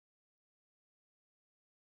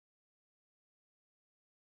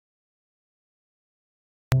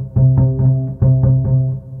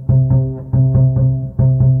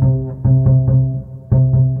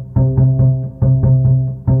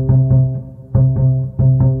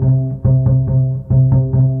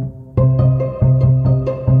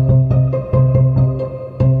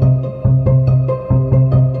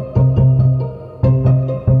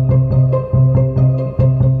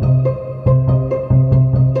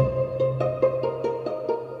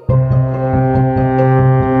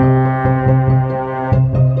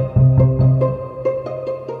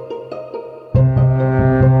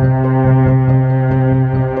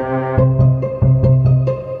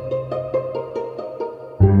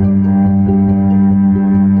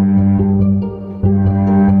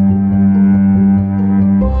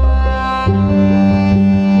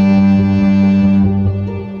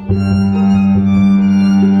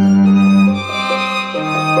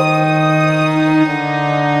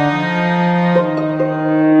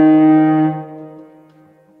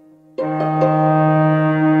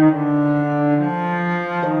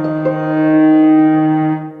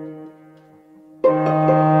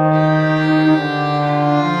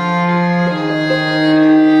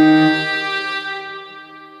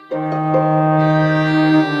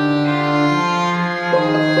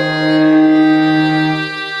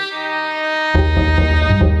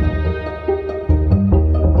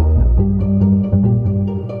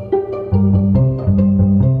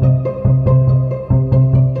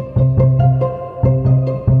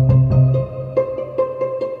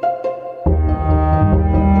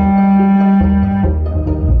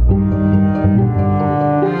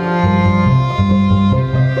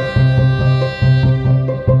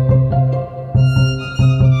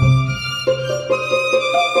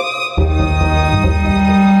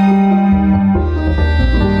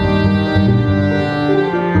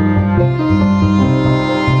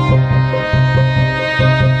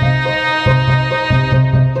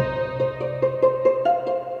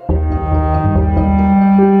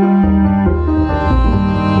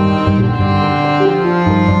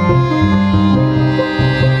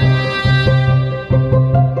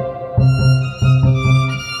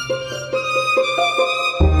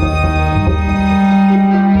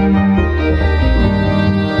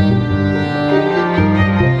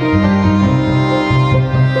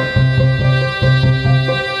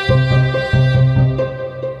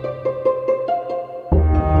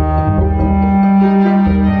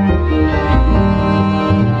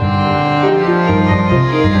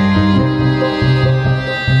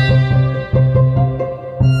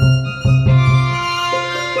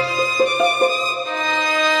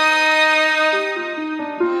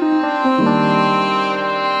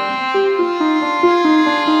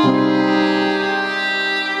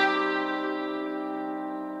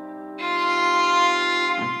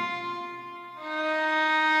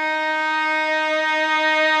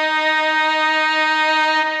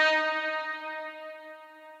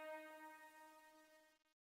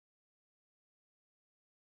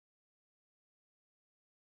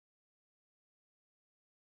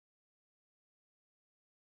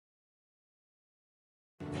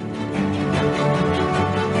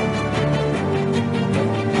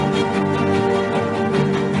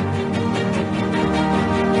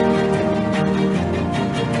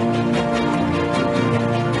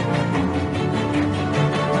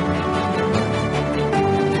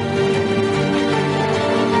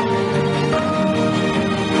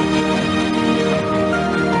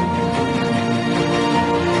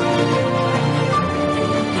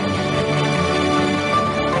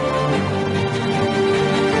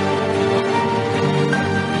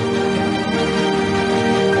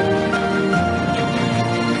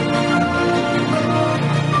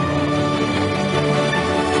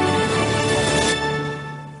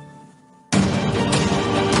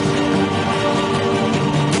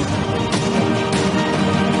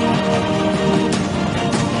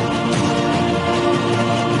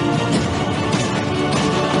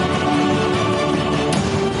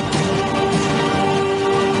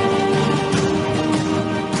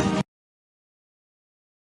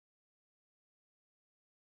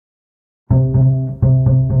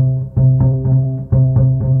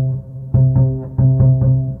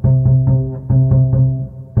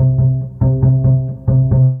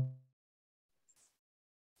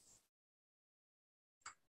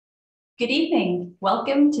Good evening.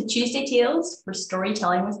 Welcome to Tuesday Tales for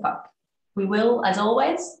Storytelling with Puck. We will, as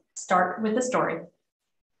always, start with a story.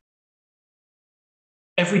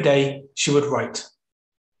 Every day she would write.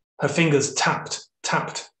 Her fingers tapped,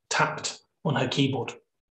 tapped, tapped on her keyboard,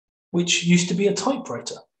 which used to be a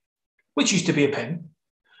typewriter, which used to be a pen,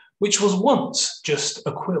 which was once just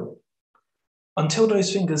a quill, until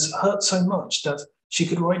those fingers hurt so much that she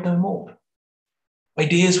could write no more.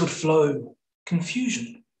 Ideas would flow,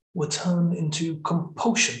 confusion would turn into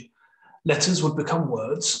compulsion. Letters would become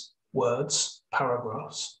words,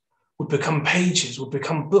 paragraphs, would become pages, would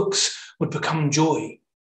become books, would become joy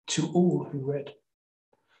to all who read.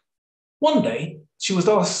 One day, she was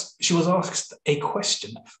asked a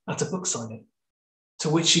question at a book signing, to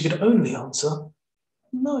which she could only answer,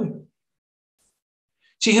 no.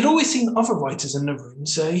 She had always seen other writers in the room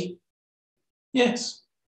say, yes.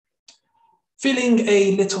 Feeling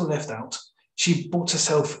a little left out, she bought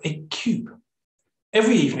herself a cube.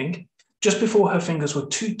 Every evening, just before her fingers were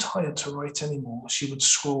too tired to write anymore, she would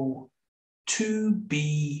scrawl "to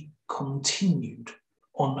be continued"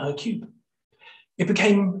 on her cube. It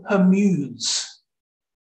became her muse.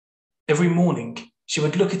 Every morning, she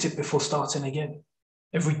would look at it before starting again.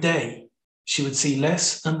 Every day, she would see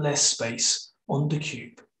less and less space on the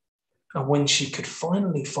cube. And when she could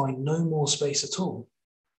finally find no more space at all,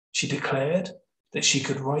 she declared that she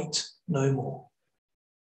could write no more.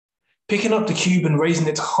 Picking up the cube and raising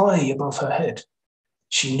it high above her head,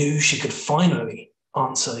 she knew she could finally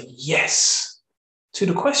answer yes to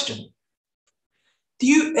the question. Do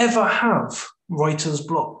you ever have writer's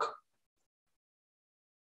block?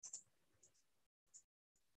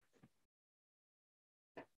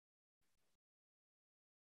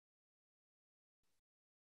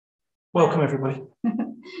 Welcome, everybody.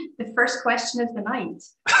 The first question of the night.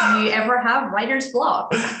 Do you ever have writer's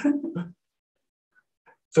block?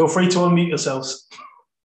 Feel free to unmute yourselves.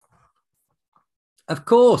 Of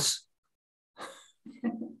course.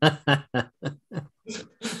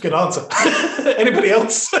 Good answer. Anybody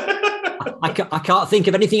else? I can't think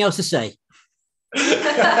of anything else to say.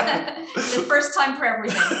 The first time for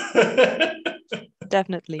everything.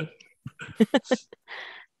 Definitely.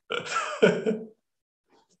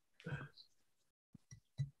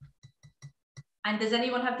 And does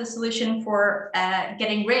anyone have the solution for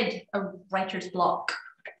getting rid of writer's block?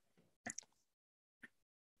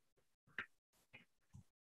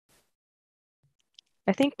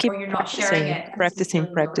 I think keep you're not sharing it.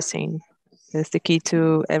 practicing is the key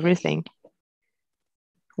to everything.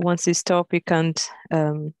 Once you stop, you can't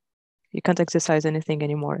exercise anything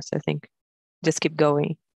anymore. So I think just keep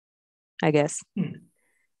going, I guess. That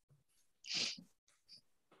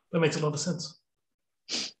makes a lot of sense.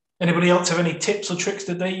 Anybody else have any tips or tricks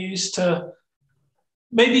that they use to,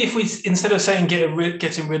 maybe if we, instead of saying getting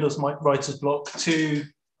rid of my writer's block, to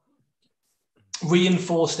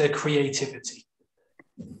reinforce their creativity?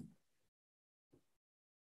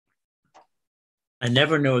 I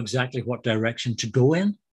never know exactly what direction to go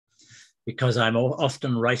in because I'm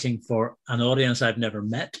often writing for an audience I've never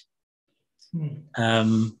met,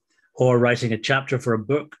 or writing a chapter for a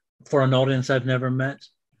book for an audience I've never met.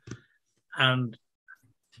 And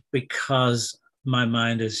because my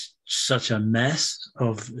mind is such a mess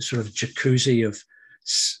of sort of jacuzzi of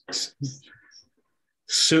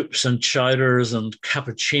soups and chowders and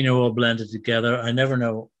cappuccino all blended together, I never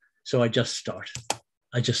know. So I just start.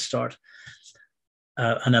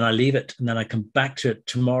 And then I leave it, and then I come back to it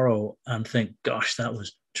tomorrow and think, gosh, that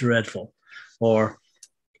was dreadful. Or,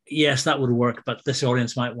 yes, that would work, but this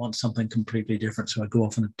audience might want something completely different. So I go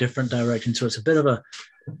off in a different direction. So it's a bit of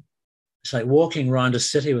it's like walking around a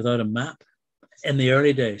city without a map in the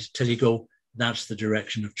early days till you go, that's the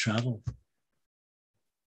direction of travel.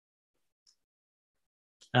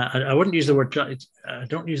 I wouldn't use the word, I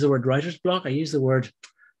don't use the word writer's block. I use the word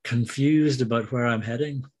confused about where I'm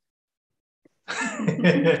heading.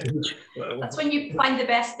 That's when you find the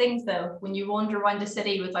best things, though, when you wander around a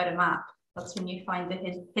city without a map. That's when you find the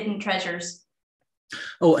hidden treasures.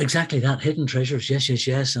 Oh, exactly that, hidden treasures.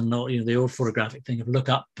 Yes. And not, the old photographic thing of look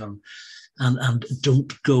up and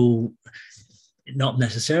don't go, not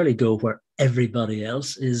necessarily go where everybody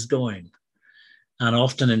else is going. And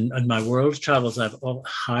often in my world travels, I've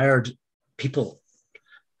hired people.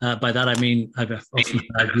 By that I mean I've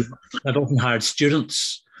often hired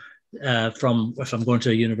students. From if I'm going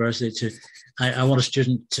to a university I want a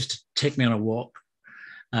student just to take me on a walk,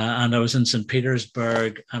 and I was in St.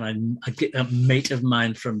 Petersburg, and a mate of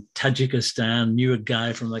mine from Tajikistan knew a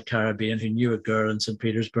guy from the Caribbean who knew a girl in St.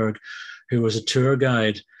 Petersburg who was a tour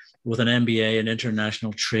guide with an MBA in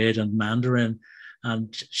international trade and Mandarin,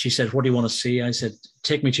 And she said, what do you want to see? I said,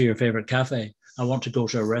 take me to your favorite cafe. I want to go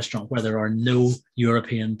to a restaurant where there are no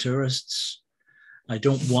European tourists. I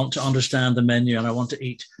don't want to understand the menu, and I want to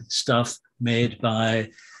eat stuff made by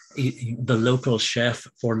the local chef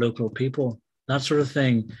for local people, that sort of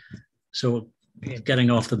thing. So getting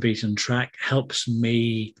off the beaten track helps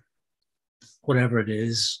me, whatever it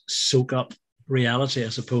is, soak up reality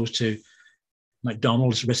as opposed to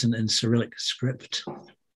McDonald's written in Cyrillic script.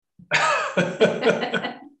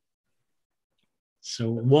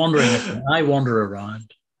 So I wander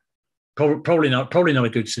around. Probably not a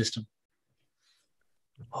good system.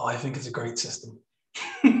 Oh, I think it's a great system.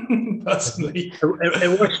 Personally,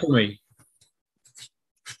 it works for me.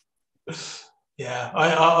 Yeah,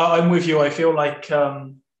 I'm with you. I feel like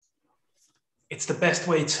it's the best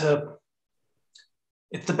way to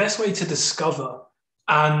discover,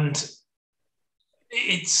 and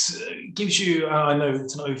it gives you. I know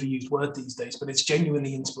it's an overused word these days, but it's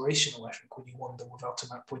genuinely inspirational. I think when you wander without a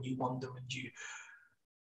map, when you wander and you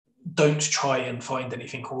don't try and find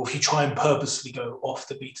anything, or if you try and purposely go off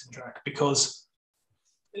the beaten track, because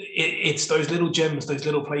it's those little gems, those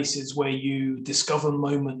little places where you discover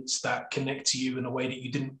moments that connect to you in a way that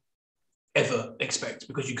you didn't ever expect,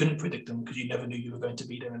 because you couldn't predict them, because you never knew you were going to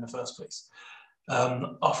be there in the first place.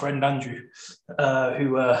 Our friend Andrew,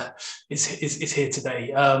 who is here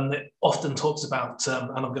today, often talks about,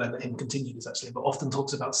 and I'm going to let him continue this actually, but often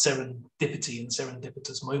talks about serendipity and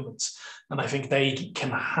serendipitous moments. And I think they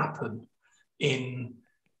can happen in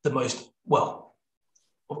the most, well,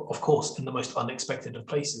 of course, in the most unexpected of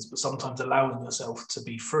places, but sometimes allowing yourself to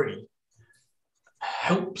be free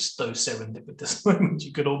helps those serendipitous moments.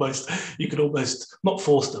 You could almost not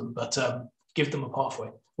force them, but give them a pathway.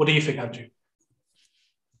 What do you think, Andrew?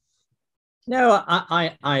 No,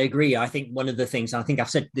 I agree. I think one of the things, I think I've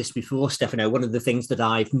said this before, Stefano, one of the things that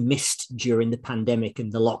I've missed during the pandemic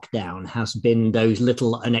and the lockdown has been those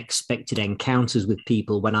little unexpected encounters with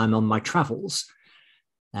people when I'm on my travels.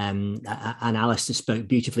 And Alistair spoke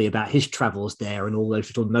beautifully about his travels there and all those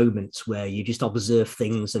little moments where you just observe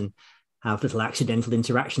things and have little accidental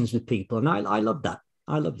interactions with people. And I love that.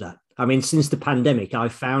 I love that. I mean, since the pandemic, I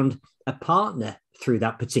found a partner through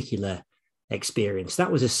that particular experience.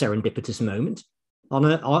 That was a serendipitous moment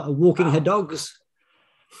on walking her dogs.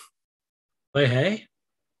 Hey.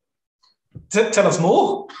 Tell us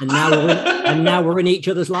more. And now we're in each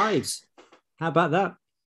other's lives. How about that?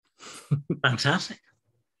 Fantastic.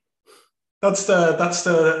 That's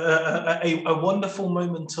a wonderful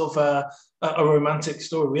moment of a romantic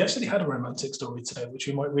story. We actually had a romantic story today, which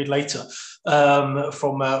we might read later,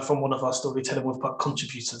 from one of our storytelling with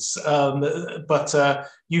contributors. But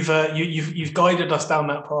you've guided us down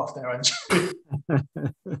that path there, Andrew.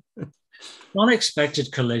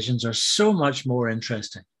 Unexpected collisions are so much more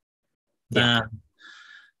interesting than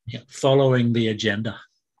following the agenda.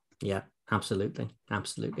 Yeah. Absolutely. And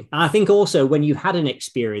I think also when you've had an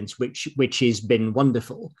experience which has been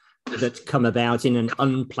wonderful, that's come about in an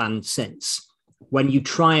unplanned sense, when you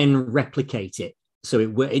try and replicate it, so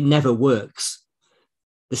it never works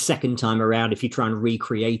the second time around if you try and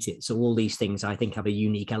recreate it. So all these things I think have a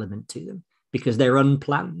unique element to them because they're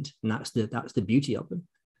unplanned, and that's the beauty of them.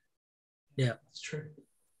 Yeah, it's true.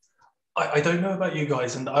 I don't know about you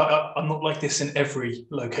guys, and I'm not like this in every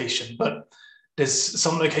location, but there's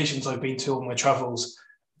some locations I've been to on my travels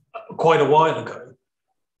quite a while ago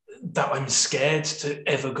that I'm scared to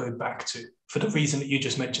ever go back to for the reason that you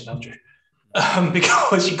just mentioned, Andrew,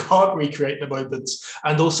 because you can't recreate the moments.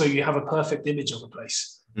 And also you have a perfect image of a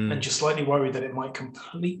place and you're slightly worried that it might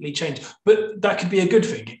completely change. But that could be a good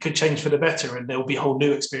thing. It could change for the better and there'll be whole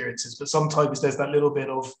new experiences. But sometimes there's that little bit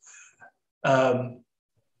of,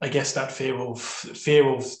 I guess, that fear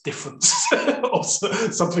of difference, or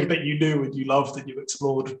something that you knew and you loved and you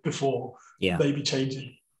explored before, maybe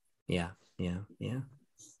changing. Yeah.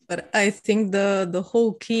 But I think the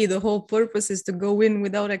whole key, the whole purpose is to go in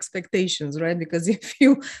without expectations, right? Because if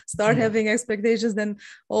you start having expectations, then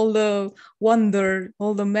all the wonder,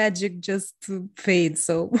 all the magic just fades.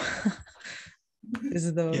 So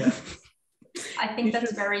is the. I think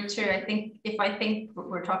that's very true. I think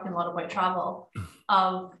we're talking a lot about travel,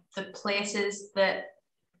 of the places that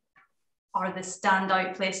are the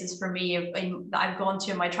standout places for me that I've gone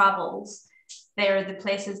to in my travels. They're the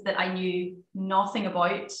places that I knew nothing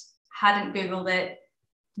about, hadn't Googled it.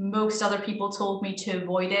 Most other people told me to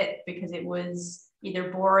avoid it because it was either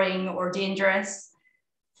boring or dangerous.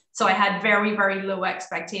 So I had very, very low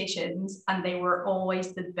expectations, and they were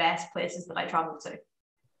always the best places that I traveled to.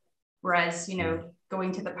 Whereas,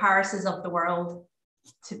 going to the Parises of the world,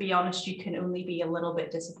 to be honest, you can only be a little bit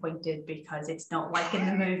disappointed because it's not like in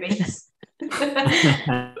the movies.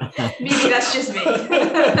 Maybe that's just me.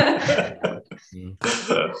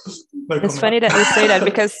 It's funny that you say that,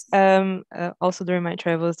 because also during my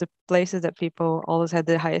travels, the places that people always had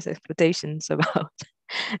the highest expectations about,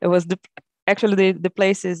 it was actually the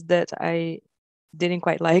places that I didn't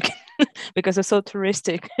quite like because they're so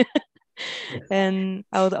touristic. And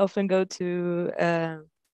I would often go to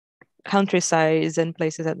countrysides and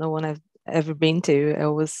places that no one have ever been to. I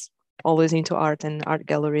was always into art and art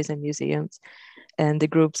galleries and museums, and the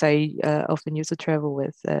groups I often used to travel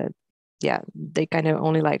with, they kind of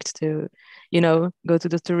only liked to, go to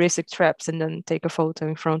the touristic traps and then take a photo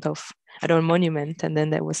in front of, I don't know, a monument, and then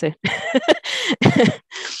that was it.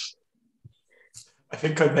 I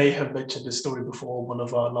think I may have mentioned this story before, one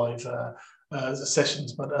of our live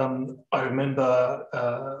sessions, but I remember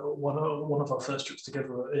one of our first trips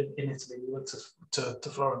together in Italy. We went to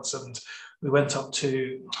Florence, and we went up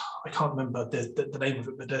to, I can't remember the name of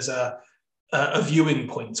it, but there's a viewing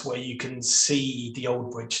point where you can see the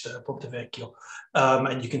old bridge, the Ponte Vecchio,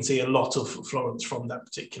 and you can see a lot of Florence from that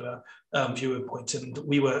particular viewing point. And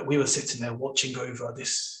we were sitting there watching over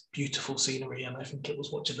this beautiful scenery, and I think it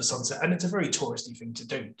was watching the sunset. And it's a very touristy thing to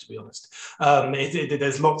do, to be honest.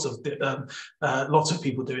 There's lots of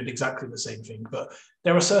people doing exactly the same thing, but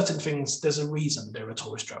there are certain things. There's a reason they're a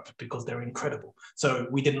tourist trap, because they're incredible. So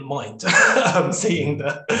we didn't mind seeing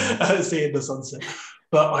the sunset.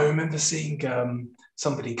 But I remember seeing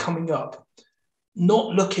somebody coming up,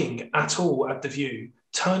 not looking at all at the view,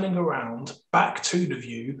 turning around back to the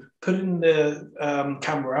view, putting the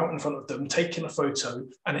camera out in front of them, taking a photo,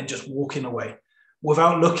 and then just walking away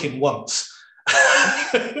without looking once.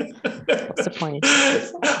 What's the point?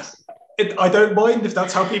 I don't mind if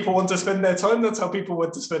that's how people want to spend their time. That's how people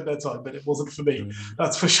want to spend their time, but it wasn't for me.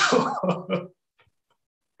 That's for sure.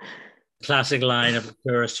 Classic line of a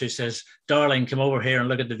tourist who says, "Darling, come over here and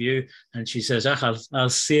look at the view." And she says, I'll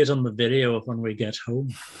see it on the video when we get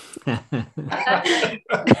home.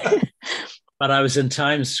 But I was in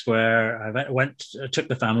Times Square. I took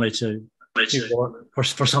the family to New York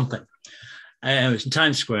for something. I was in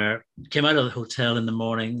Times Square, came out of the hotel in the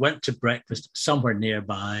morning, went to breakfast somewhere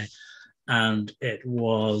nearby, and it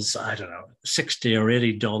was, I don't know, $60 or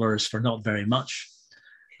 $80 for not very much.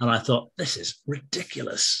 And I thought, this is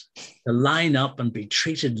ridiculous to line up and be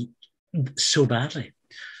treated so badly.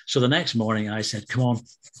 So the next morning I said, come on,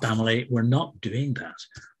 family, we're not doing that.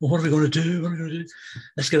 Well, what are we going to do? What are we going to do?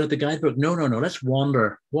 Let's get out the guidebook. No, let's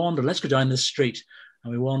wander. Let's go down this street.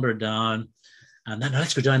 And we wandered down. And then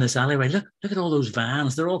let's go down this alleyway. Look at all those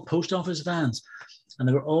vans. They're all post office vans. And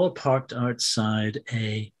they were all parked outside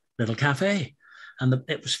a little cafe. And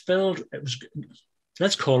it was filled,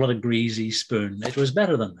 let's call it a greasy spoon. It was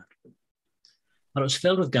better than that. But it was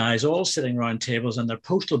filled with guys all sitting around tables, and their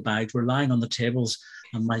postal bags were lying on the tables.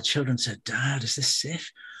 And my children said, Dad, is this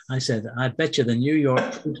safe? I said, I bet you the New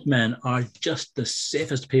York postmen are just the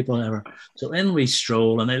safest people ever. So in we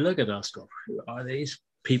stroll, and they look at us, go, who are these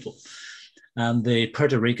people? And the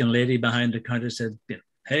Puerto Rican lady behind the counter said,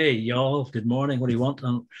 hey, y'all, good morning. What do you want?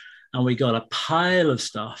 And we got a pile of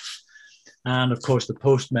stuff. And of course, the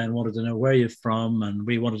postmen wanted to know where you're from, and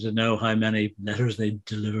we wanted to know how many letters they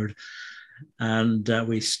delivered. And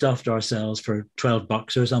we stuffed ourselves for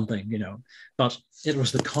 $12 or something, But it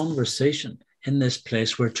was the conversation in this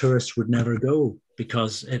place where tourists would never go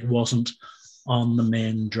because it wasn't on the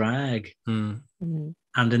main drag. Mm-hmm.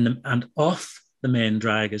 And off the main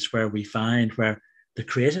drag is where we find where the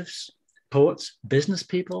creatives, poets, business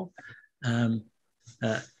people,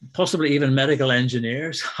 possibly even medical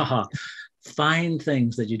engineers, find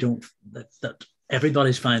things that you don't, that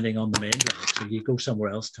everybody's finding on the main drag. So you go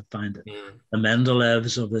somewhere else to find it. Yeah. The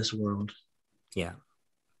Mendelevs of this world. Yeah,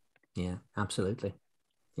 absolutely.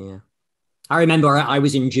 Yeah. I remember I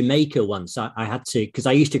was in Jamaica once. I had to, because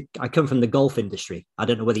I come from the golf industry. I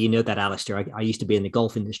don't know whether you know that, Alistair. I used to be in the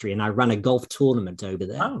golf industry, and I ran a golf tournament over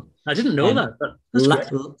there. Oh, I didn't know that. But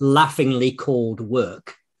that's laughingly called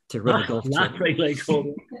work to run a golf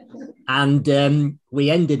tournament. And we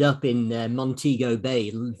ended up in Montego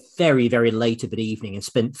Bay very, very late of an evening and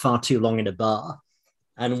spent far too long in a bar.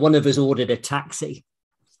 And one of us ordered a taxi.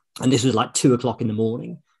 And this was like 2:00 in the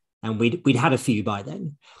morning. And we'd had a few by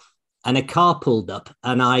then. And a car pulled up,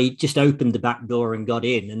 and I just opened the back door and got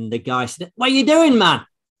in. And the guy said, "What are you doing, man?"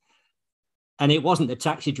 And it wasn't the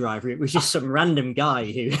taxi driver. It was just some random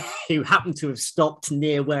guy who happened to have stopped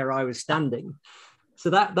near where I was standing. So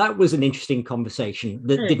that was an interesting conversation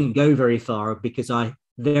that didn't go very far because I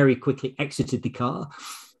very quickly exited the car.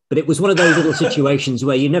 But it was one of those little situations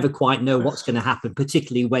where you never quite know what's going to happen,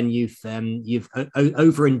 particularly when you've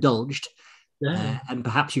overindulged. Yeah. And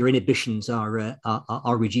perhaps your inhibitions are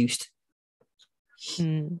reduced.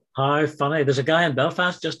 How funny. There's a guy in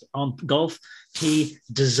Belfast just on golf. He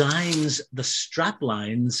designs the strap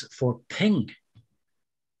lines for Ping.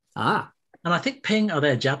 Ah. And I think Ping, are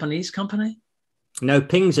they a Japanese company? No,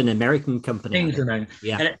 Ping's an American company. Ping's American.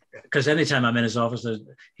 Yeah. Because anytime I'm in his office,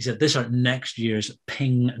 he said, "These are next year's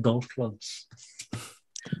Ping golf clubs."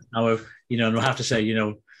 Now, we'll have to say,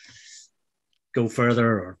 go further,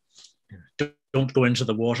 or don't go into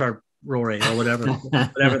the water, Rory, or whatever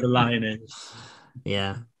the line is.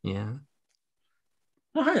 Yeah.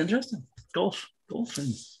 Oh, how interesting. Golf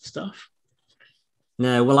and stuff.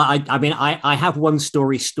 No, well, I have one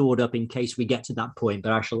story stored up in case we get to that point,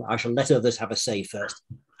 but I shall let others have a say first.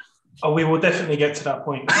 Oh, we will definitely get to that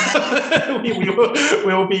point. we will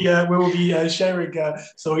be sharing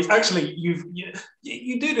stories. Actually, you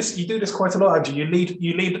do this quite a lot, Andrew. You lead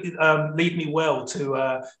me well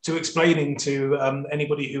to explaining to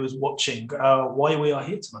anybody who is watching why we are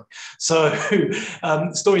here tonight. So,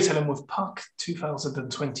 Storytelling with Puck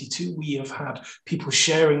 2022. We have had people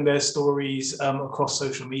sharing their stories across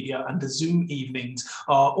social media, and the Zoom evenings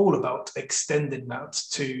are all about extending that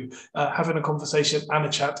to having a conversation and a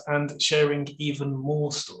chat and sharing even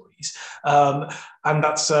more stories. And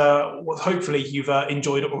that's what hopefully you've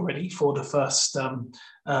enjoyed already for the first, I don't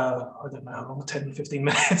know how long, 10, 15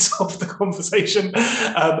 minutes of the conversation.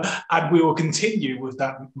 And we will continue with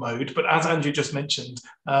that mode. But as Andrew just mentioned,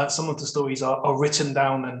 some of the stories are written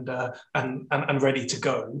down and ready to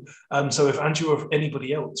go. So if Andrew or if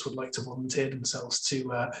anybody else would like to volunteer themselves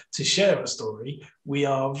to share a story, we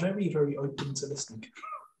are very, very open to listening.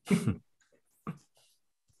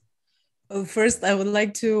 First, I would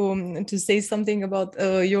like to say something about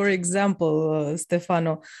your example,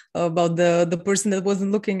 Stefano, about the person that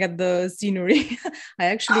wasn't looking at the scenery. I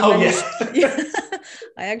actually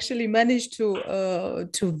managed to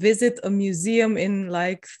visit a museum in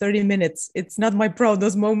like 30 minutes. It's not my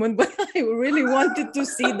proudest moment, but I really wanted to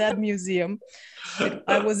see that museum.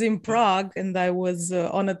 I was in Prague and I was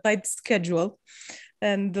on a tight schedule.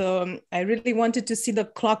 And I really wanted to see the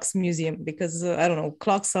clocks museum because I don't know,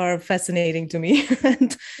 clocks are fascinating to me.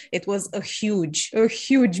 And it was a huge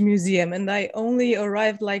museum. And I only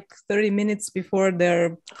arrived like 30 minutes before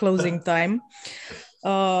their closing time.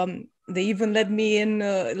 They even let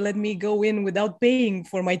me go in without paying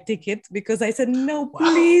for my ticket because I said, no,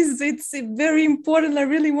 please, it's very important. I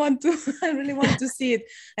really want to see it.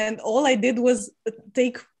 And all I did was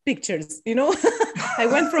take pictures, I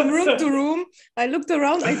went from room to room. I looked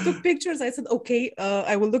around, I took pictures. I said, okay,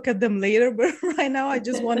 I will look at them later. But right now I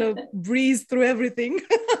just want to breeze through everything.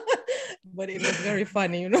 But it was very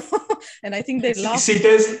funny, And I think they laughed. See,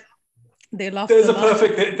 there's a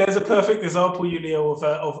perfect example, Julia,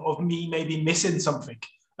 of me maybe missing something.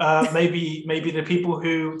 Maybe the people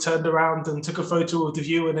who turned around and took a photo of the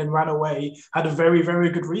view and then ran away had a very, very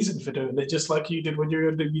good reason for doing it, just like you did when you were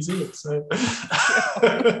in the museum. So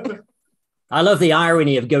I love the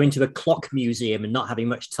irony of going to a clock museum and not having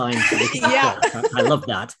much time to look at the clock. I love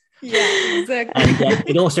that. Yeah, exactly. And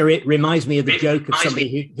it also reminds me of the joke of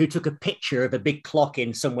somebody who took a picture of a big clock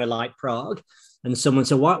in somewhere like Prague. And someone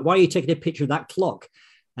said, why are you taking a picture of that clock?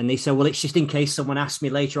 And they said, well, it's just in case someone asks me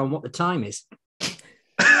later on what the time is.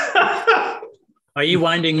 Are you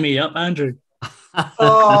winding me up, Andrew?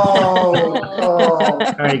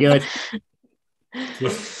 Very good.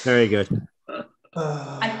 Very good.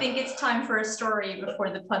 I think it's time for a story before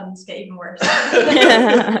the puns get even worse.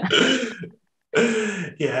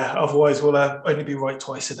 Yeah, otherwise we'll only be right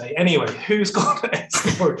twice a day. Anyway, who's got a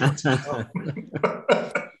story?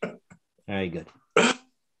 Very good.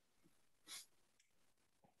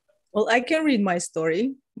 Well, I can read my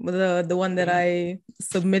story, the one that I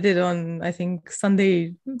submitted on, I think,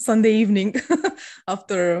 Sunday evening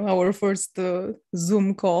after our first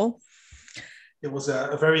Zoom call. It was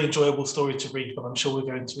a very enjoyable story to read, but I'm sure we're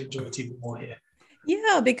going to enjoy it even more here.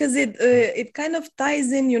 Yeah, because it kind of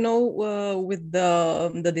ties in, with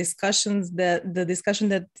the discussion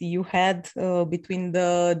that you had between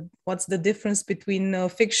what's the difference between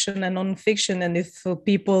fiction and non-fiction, and if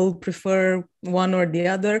people prefer one or the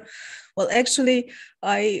other. Well, actually,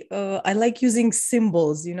 I like using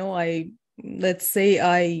symbols. Let's say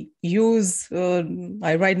I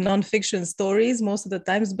write non-fiction stories most of the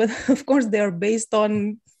times, but of course they are based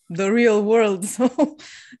on the real world. So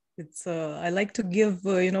it's I like to give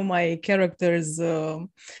my characters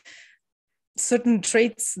certain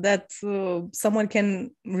traits that someone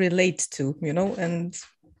can relate to, and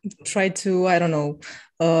try to, I don't know,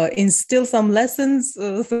 instill some lessons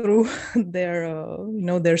through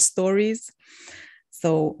their stories.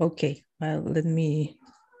 So okay, let me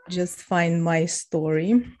just find my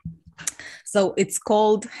story. So it's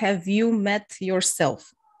called Have You Met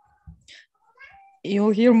Yourself?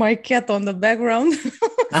 You'll hear my cat on the background.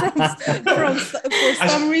 For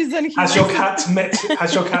some reason, has your cat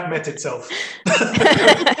met itself?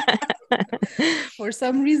 For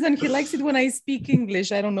some reason, he likes it when I speak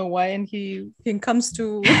English. I don't know why, and he comes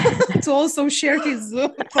to to also share his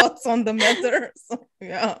thoughts on the matter. So,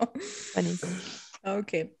 yeah. Funny.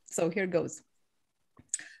 Okay, so here goes.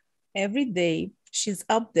 Every day, she's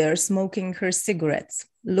up there smoking her cigarettes,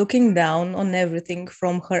 looking down on everything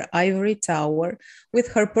from her ivory tower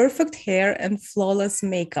with her perfect hair and flawless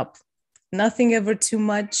makeup. Nothing ever too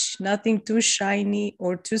much, nothing too shiny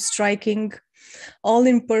or too striking, all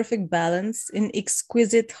in perfect balance, in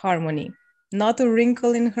exquisite harmony. Not a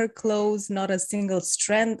wrinkle in her clothes, not a single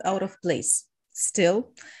strand out of place.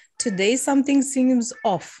 Still, today something seems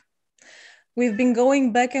off. We've been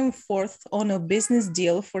going back and forth on a business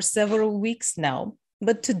deal for several weeks now,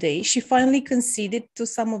 but today she finally conceded to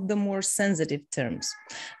some of the more sensitive terms.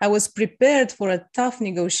 I was prepared for a tough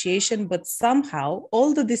negotiation, but somehow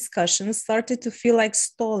all the discussions started to feel like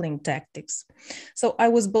stalling tactics. So I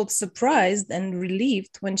was both surprised and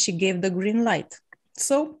relieved when she gave the green light.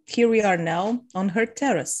 So here we are now on her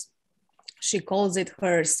terrace. She calls it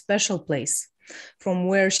her special place, from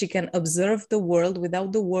where she can observe the world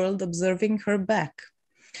without the world observing her back.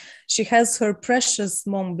 She has her precious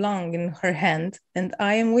Mont Blanc in her hand, and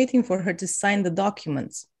I am waiting for her to sign the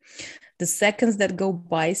documents. The seconds that go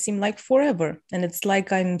by seem like forever, and it's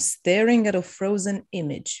like I'm staring at a frozen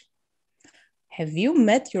image. Have you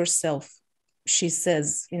met yourself? She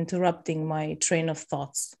says, interrupting my train of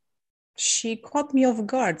thoughts. She caught me off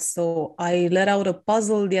guard, so I let out a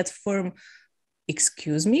puzzled yet firm,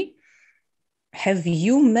 "Excuse me? Have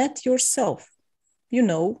you met yourself? You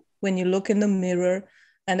know, when you look in the mirror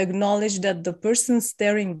and acknowledge that the person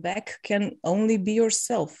staring back can only be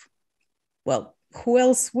yourself. Well, who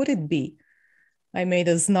else would it be?" I made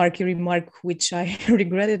a snarky remark, which I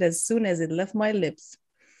regretted as soon as it left my lips.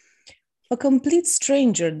 A complete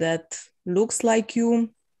stranger that looks like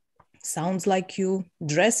you, sounds like you,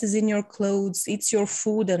 dresses in your clothes, eats your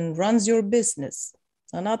food, and runs your business.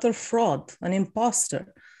 An utter fraud, an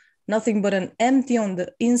imposter. Nothing but an empty on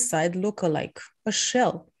the inside lookalike, a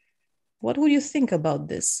shell. What would you think about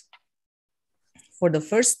this? For the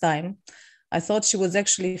first time, I thought she was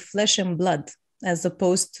actually flesh and blood, as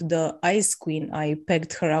opposed to the ice queen I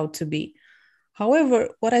pegged her out to be. However,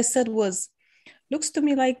 what I said was, looks to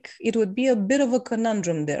me like it would be a bit of a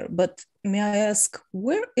conundrum there, but may I ask,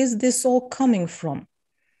 where is this all coming from?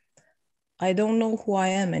 I don't know who I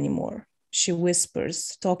am anymore, she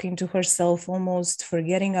whispers, talking to herself, almost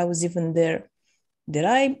forgetting I was even there. Did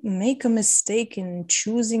I make a mistake in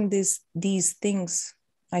choosing these things?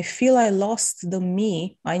 I feel I lost the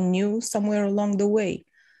me I knew somewhere along the way.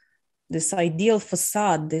 This ideal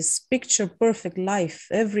facade, this picture-perfect life,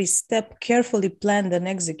 every step carefully planned and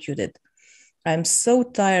executed. I'm so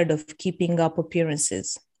tired of keeping up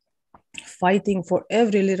appearances. Fighting for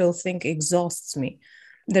every little thing exhausts me.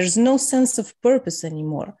 There's no sense of purpose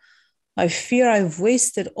anymore. I fear I've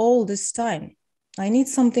wasted all this time. I need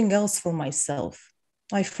something else for myself.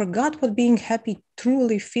 I forgot what being happy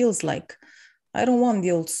truly feels like. I don't want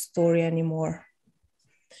the old story anymore.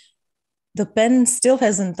 The pen still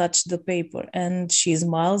hasn't touched the paper, and she's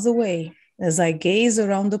miles away. As I gaze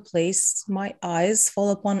around the place, my eyes fall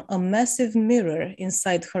upon a massive mirror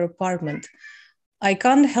inside her apartment. I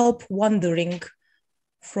can't help wondering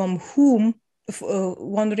whom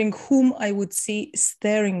I would see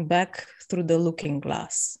staring back through the looking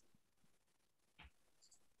glass.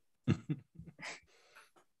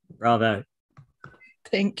 Bravo.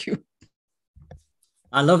 Thank you.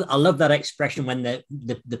 I love that expression when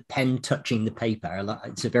the pen touching the paper.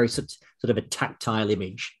 It's a very sort of a tactile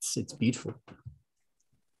image. It's beautiful.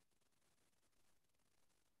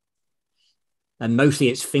 And mostly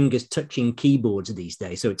it's fingers touching keyboards these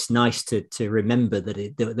days. So it's nice to remember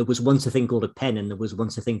that there was once a thing called a pen and there was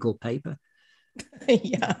once a thing called paper.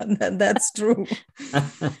 Yeah, that's true.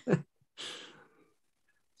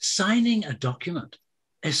 Signing a document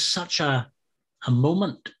is such a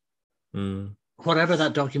moment. Mm. Whatever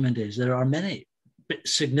that document is, there are many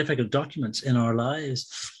significant documents in our lives.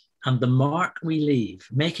 And the mark we leave,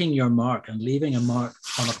 making your mark and leaving a mark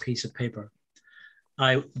on a piece of paper.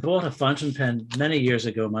 I bought a fountain pen many years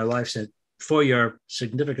ago. My wife said, for your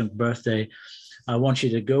significant birthday, I want you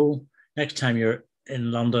to go next time you're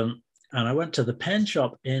in London. And I went to the pen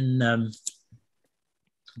shop in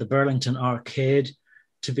the Burlington Arcade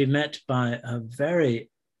to be met by a very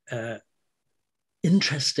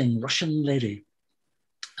interesting Russian lady.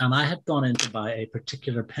 And I had gone in to buy a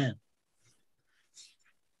particular pen.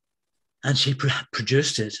 And she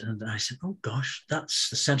produced it. And I said, oh gosh, that's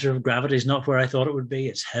the center of gravity is not where I thought it would be.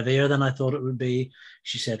 It's heavier than I thought it would be.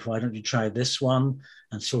 She said, why don't you try this one?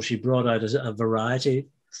 And so she brought out a variety,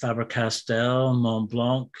 Faber-Castell, Mont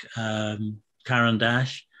Blanc, Caran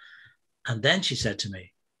d'Ache. And then she said to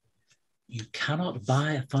me, you cannot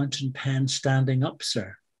buy a fountain pen standing up,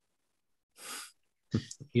 sir.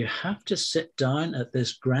 You have to sit down at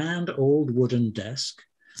this grand old wooden desk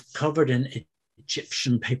covered in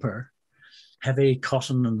Egyptian paper, heavy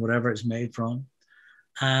cotton and whatever it's made from.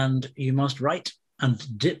 And you must write and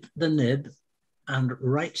dip the nib and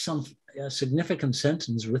write some significant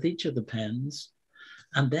sentence with each of the pens.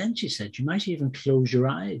 And then she said, you might even close your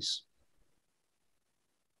eyes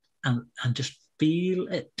and just feel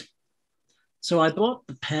it. So I bought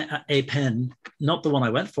a pen, not the one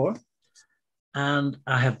I went for, and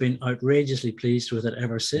I have been outrageously pleased with it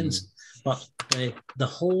ever since. But the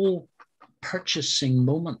whole purchasing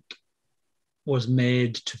moment was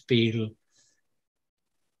made to feel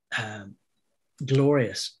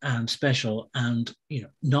glorious and special, and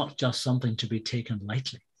not just something to be taken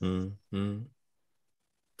lightly. Mm-hmm.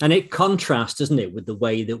 And it contrasts, doesn't it, with the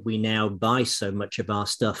way that we now buy so much of our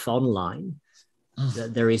stuff online.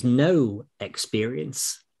 That there is no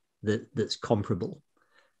experience that's comparable.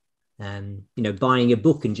 Buying a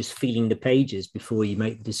book and just feeling the pages before you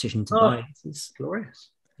make the decision to buy it is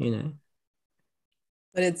glorious.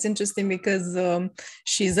 But it's interesting because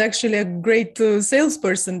she's actually a great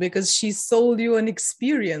salesperson, because she sold you an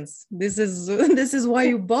experience. This is why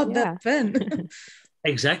you bought that pen.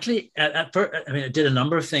 Exactly. At first, I mean, I did a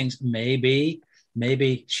number of things. Maybe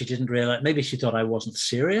she didn't realize. Maybe she thought I wasn't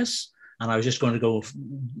serious, and I was just going to go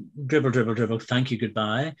dribble. Thank you,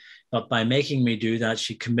 goodbye. But by making me do that,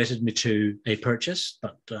 she committed me to a purchase.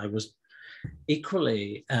 But I was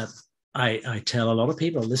equally. I tell a lot of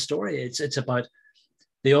people this story. It's about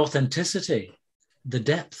the authenticity, the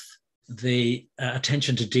depth, the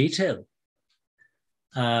attention to detail,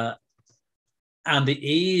 and the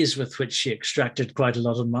ease with which she extracted quite a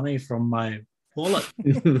lot of money from my wallet.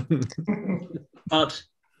 But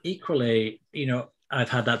equally, I've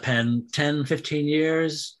had that pen 10, 15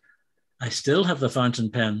 years. I still have the fountain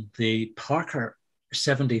pen, the Parker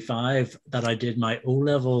 75 that I did my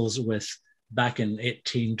O-levels with back in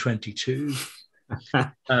 1822.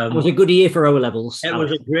 It was a good year for O-levels. It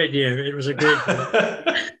was a great year. It was a great year.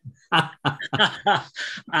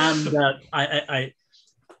 And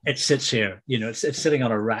it sits here, it's sitting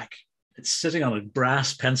on a rack. It's sitting on a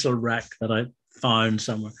brass pencil rack that I found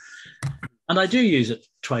somewhere. And I do use it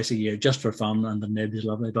twice a year just for fun, and the nib is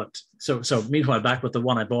lovely. But so meanwhile, back with the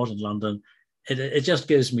one I bought in London, it just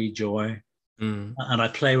gives me joy. And I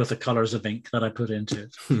play with the colors of ink that I put into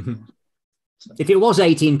it. So. If it was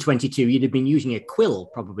 1822, you'd have been using a quill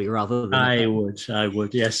probably rather than... I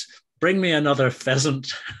would, yes. Bring me another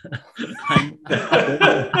pheasant.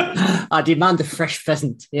 I demand a fresh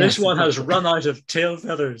pheasant. Yes. This one has run out of tail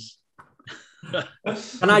feathers.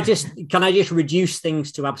 Can I just reduce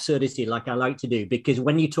things to absurdity like I like to do? Because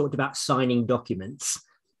when you talked about signing documents,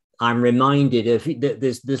 I'm reminded of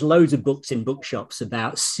there's loads of books in bookshops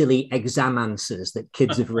about silly exam answers that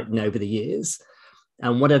kids have written over the years.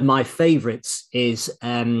 And one of my favorites is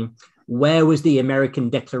where was the American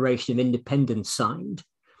Declaration of Independence signed?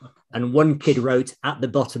 And one kid wrote at the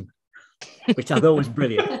bottom, which I thought was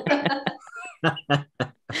brilliant.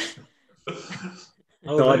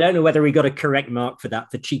 So I don't know whether he got a correct mark for that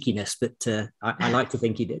for cheekiness, but I like to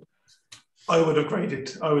think he did. I would have graded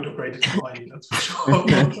highly, that's for sure.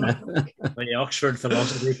 The Oxford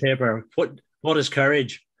philosophy paper. What is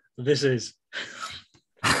courage? This is.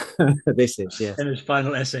 This is, yes. In his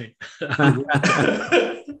final essay. That's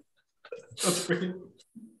brilliant.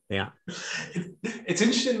 Yeah. It's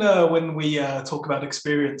interesting when we talk about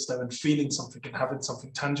experience though, and feeling something and having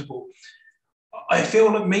something tangible. I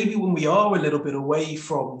feel like maybe when we are a little bit away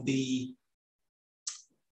from the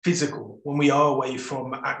physical, when we are away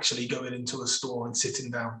from actually going into a store and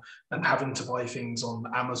sitting down and having to buy things on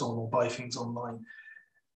Amazon or buy things online,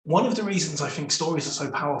 one of the reasons I think stories are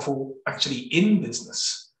so powerful actually in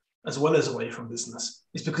business as well as away from business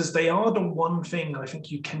is because they are the one thing I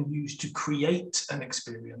think you can use to create an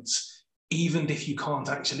experience, even if you can't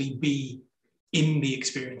actually be in the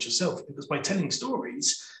experience yourself. Because by telling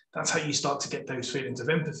stories, that's how you start to get those feelings of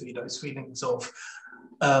empathy, those feelings of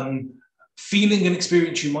feeling an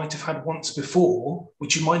experience you might have had once before,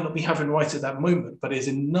 which you might not be having right at that moment, but is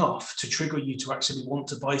enough to trigger you to actually want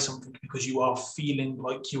to buy something because you are feeling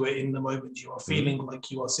like you are in the moment, you are feeling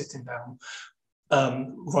like you are sitting down,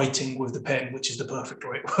 writing with the pen, which is the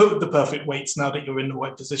perfect weights now that you're in the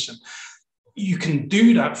right position. You can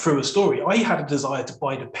do that through a story. I had a desire to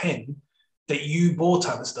buy the pen that you brought,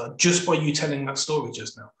 Alistair, just by you telling that story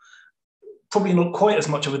just now. Probably not quite as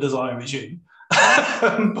much of a desire as you,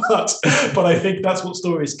 but I think that's what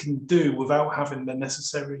stories can do without having the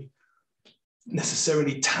necessarily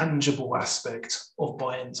tangible aspect of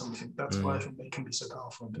buying something. That's why I think they can be so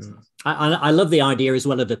powerful in business. I love the idea as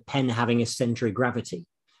well of a pen having a center of gravity.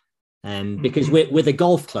 Because with a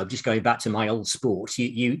golf club, just going back to my old sport,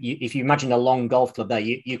 you if you imagine a long golf club there,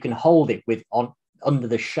 you can hold it under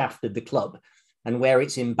the shaft of the club, and where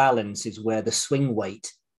it's in balance is where the swing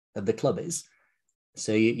weight of the club is.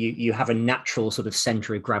 So you have a natural sort of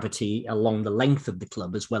center of gravity along the length of the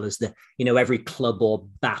club, as well as every club or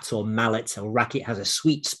bat or mallet or racket has a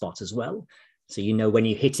sweet spot as well. So when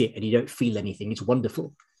you hit it and you don't feel anything, it's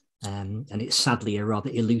wonderful. And it's sadly a rather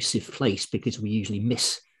elusive place because we usually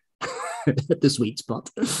miss the sweet spot.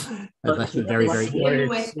 Very, very.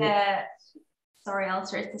 Sorry,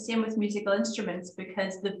 Alistair, it's the same with musical instruments,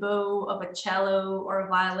 because the bow of a cello or a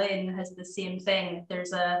violin has the same thing.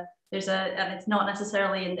 There's a and it's not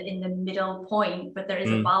necessarily in the middle point, but there is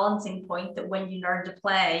a balancing point that when you learn to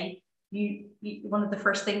play, you one of the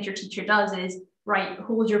first things your teacher does is, right,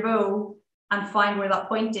 hold your bow and find where that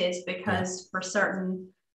point is, because for certain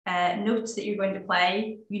notes that you're going to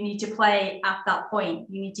play, you need to play at that point.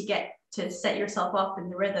 You need to get to set yourself up in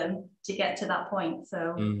the rhythm to get to that point.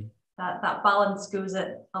 So that balance goes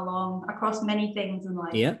along across many things in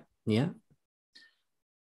life. Yeah.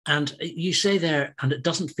 And you say there, and it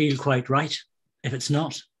doesn't feel quite right if it's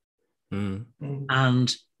not.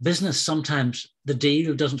 And business, sometimes the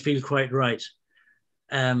deal doesn't feel quite right.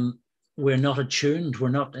 We're not attuned, we're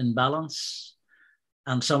not in balance.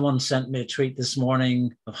 And someone sent me a tweet this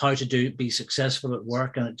morning of how to be successful at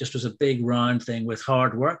work. And it just was a big round thing with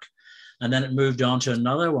hard work. And then it moved on to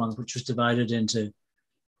another one, which was divided into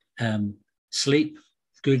sleep,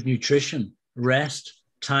 good nutrition, rest,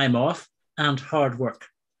 time off, and hard work.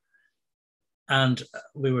 And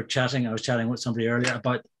I was chatting with somebody earlier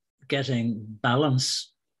about getting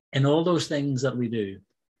balance in all those things that we do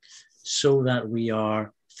so that we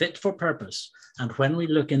are fit for purpose. And when we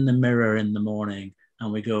look in the mirror in the morning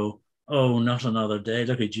and we go, oh, not another day,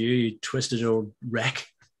 look at you twisted old wreck,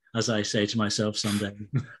 as I say to myself someday.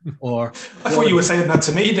 Or I thought you were saying that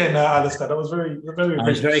to me then, Alistair. That was very, very. I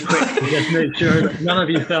was very quick to just make sure that none of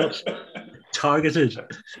you felt targeted.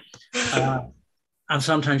 And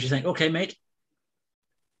sometimes you think, okay, mate,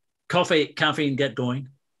 coffee, caffeine, get going.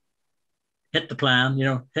 Hit the plan,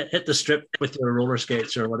 hit the strip with your roller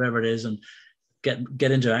skates or whatever it is, and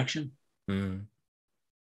get into action.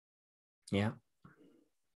 Yeah.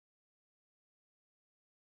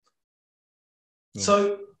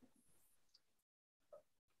 So,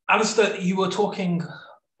 Alistair, you were talking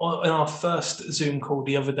in our first Zoom call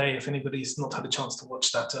the other day. If anybody's not had a chance to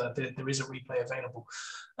watch that, there is a replay available.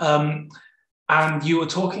 And you were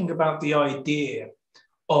talking about the idea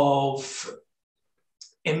of,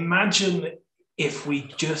 imagine if we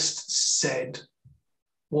just said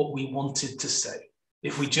what we wanted to say.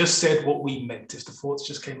 If we just said what we meant, if the thoughts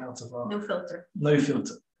just came out of our... No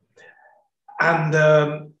filter.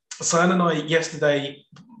 And Cyan and I yesterday,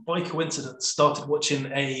 by coincidence, started watching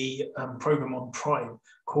a program on Prime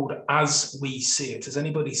called As We See It. Has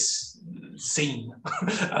anybody seen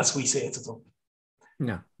As We See It at all?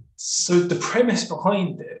 No. So the premise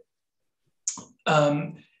behind it,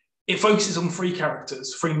 it focuses on three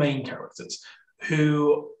main characters,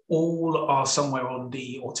 who all are somewhere on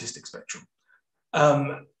the autistic spectrum.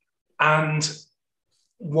 And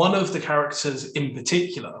one of the characters in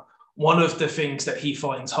particular, one of the things that he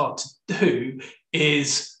finds hard to do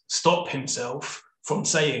is stop himself from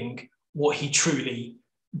saying what he truly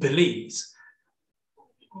believes.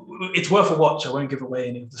 It's worth a watch. I won't give away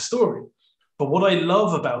any of the story. But what I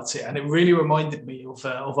love about it, and it really reminded me of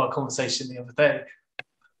our conversation the other day,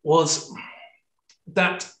 was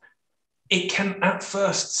that it can at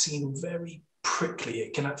first seem very prickly.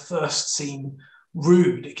 It can at first seem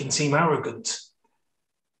rude. It can seem arrogant.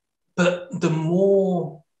 But the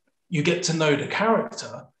more you get to know the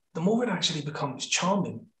character, the more it actually becomes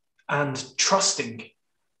charming and trusting.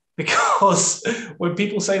 Because when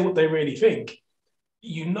people say what they really think,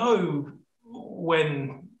 you know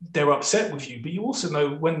when they're upset with you, but you also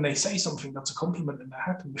know when they say something that's a compliment and they're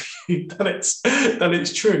happy with you, that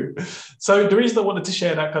it's true. So the reason I wanted to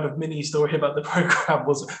share that kind of mini story about the program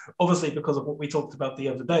was obviously because of what we talked about the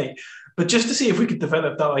other day, but just to see if we could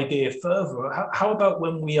develop that idea further. How about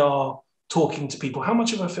when we are talking to people, how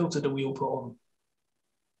much of a filter do we all put on?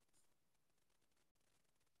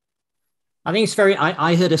 I think it's very,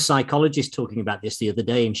 I heard a psychologist talking about this the other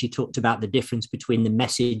day, and she talked about the difference between the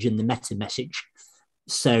message and the meta message.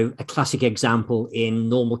 So a classic example in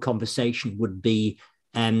normal conversation would be,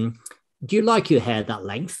 do you like your hair that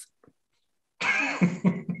length?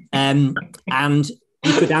 And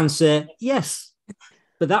you could answer yes,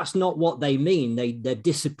 but that's not what they mean. They're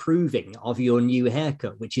disapproving of your new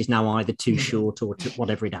haircut, which is now either too short or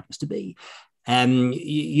whatever it happens to be.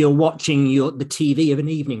 You're watching the TV of an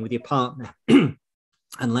evening with your partner, and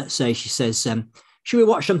let's say she says, should we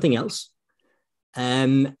watch something else?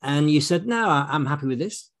 And you said, no, I'm happy with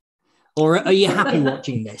this. Or are you happy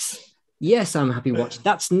watching this? Yes, I'm happy watching.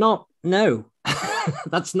 That's not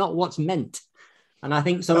what's meant. And I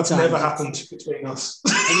think sometimes that's never happened between us.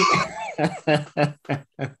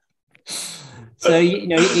 So,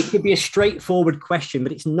 it could be a straightforward question,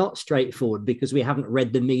 but it's not straightforward because we haven't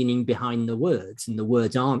read the meaning behind the words, and the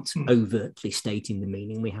words aren't overtly stating the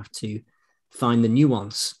meaning. We have to find the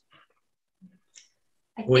nuance.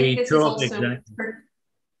 I think this is also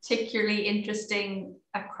particularly interesting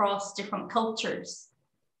across different cultures,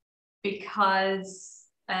 because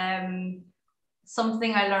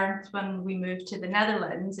something I learned when we moved to the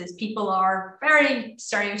Netherlands is people are very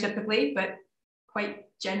stereotypically, but quite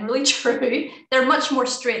generally true. They're much more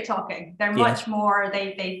straight talking. They're much more,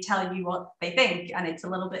 they tell you what they think, and it's a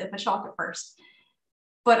little bit of a shock at first.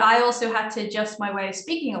 But I also had to adjust my way of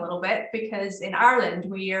speaking a little bit, because in Ireland,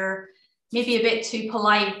 we are maybe a bit too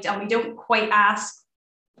polite and we don't quite ask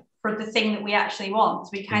for the thing that we actually want.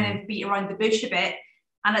 We kind of beat around the bush a bit.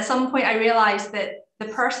 And at some point I realized that the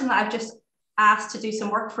person that I've just asked to do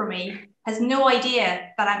some work for me has no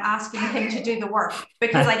idea that I'm asking him to do the work,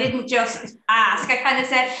 because I didn't just ask. I kind of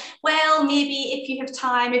said, well, maybe if you have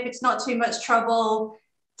time, if it's not too much trouble,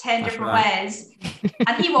 10 different ways.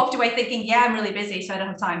 And he walked away thinking, yeah, I'm really busy, so I don't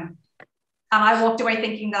have time. And I walked away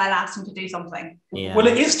thinking that I'd asked him to do something. Yeah. Well,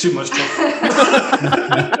 it is too much trouble.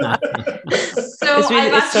 So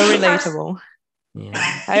it's so relatable. Yeah.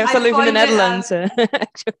 I also live in the Netherlands,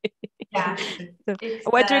 actually. Yeah. So,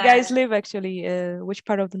 where do you guys live, actually? Which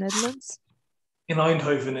part of the Netherlands? In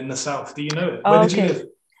Eindhoven, in the south. Do you know it? Where did you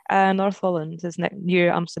live? North Holland is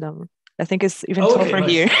near Amsterdam. I think it's even tougher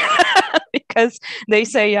here. Because they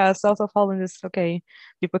say, south of Holland is okay.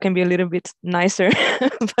 People can be a little bit nicer,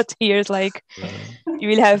 but here it's like you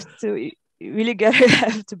will have to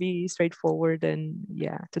have to be straightforward and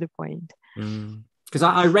to the point. Because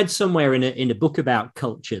I read somewhere in a book about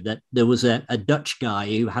culture that there was a Dutch guy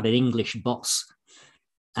who had an English boss,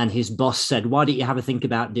 and his boss said, "Why don't you have a think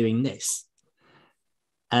about doing this?"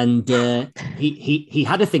 And he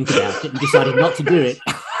had a think about it and decided not to do it.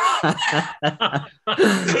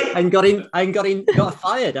 and got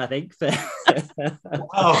fired, I think.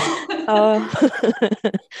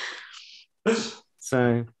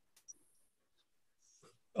 So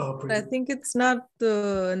I think it's not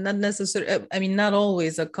necessarily, I mean, not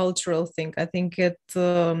always a cultural thing. I think it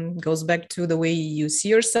goes back to the way you see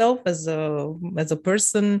yourself as a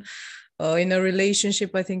person in a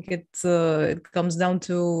relationship. I think it comes down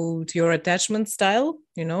to your attachment style,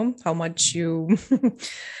 how much you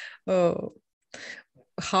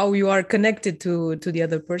how you are connected to the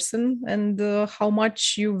other person, and how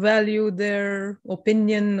much you value their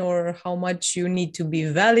opinion, or how much you need to be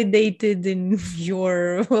validated in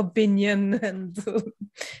your opinion, and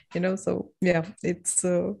so it's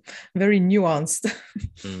very nuanced.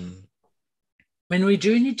 When we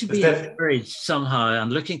do need to be encouraged somehow,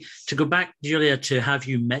 and looking to go back, Julia, to have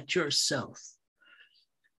you met yourself.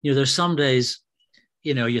 There's some days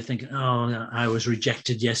you're thinking, oh, I was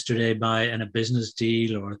rejected yesterday in a business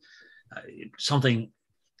deal, or something,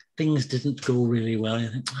 things didn't go really well. You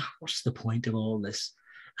think, what's the point of all this?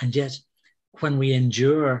 And yet, when we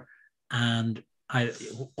endure and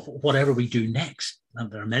whatever we do next,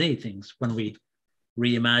 and there are many things, when we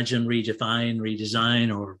reimagine, redefine, redesign,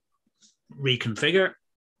 or reconfigure,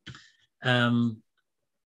 and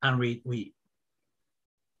we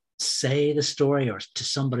say the story or to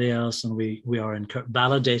somebody else, and we are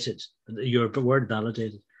validated. Your word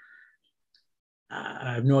validated.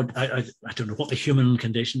 I don't know what the human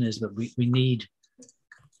condition is, but we need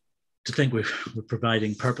to think we're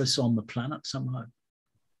providing purpose on the planet somehow.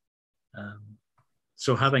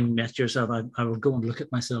 So having met yourself, I will go and look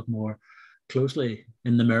at myself more closely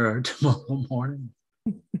in the mirror tomorrow morning.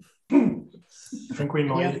 I think we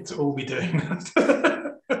might all be doing that.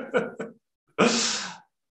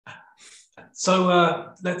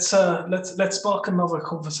 So let's spark another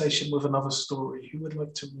conversation with another story. Who would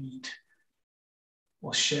like to read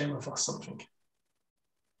or share with us something?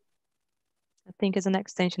 I think as an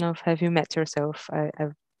extension of Have You Met Yourself, I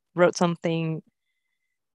wrote something.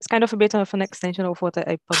 It's kind of a bit of an extension of what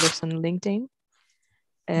I published on LinkedIn.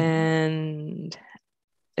 And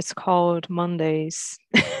It's called Mondays.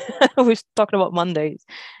 We've talked about Mondays,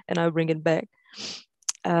 and I'll bring it back.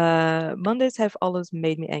 Mondays have always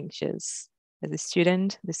made me anxious. As a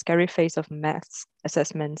student, the scary face of maths,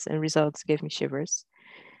 assessments, and results gave me shivers,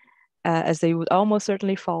 as they would almost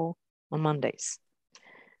certainly fall on Mondays.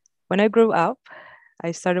 When I grew up,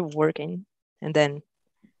 I started working, and then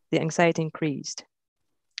the anxiety increased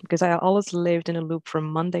because I always lived in a loop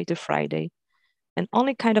from Monday to Friday and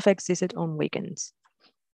only kind of existed on weekends.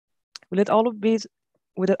 Will it always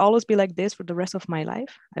be like this for the rest of my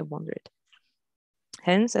life? I wondered.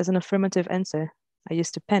 Hence, as an affirmative answer, I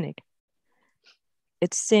used to panic.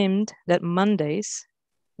 It seemed that Mondays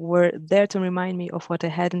were there to remind me of what I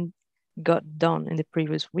hadn't got done in the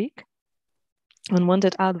previous week,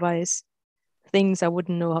 unwanted advice, things I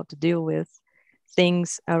wouldn't know how to deal with,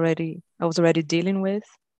 things I was already dealing with.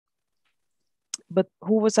 But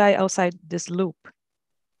who was I outside this loop?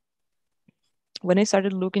 When I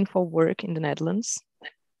started looking for work in the Netherlands,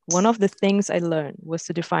 one of the things I learned was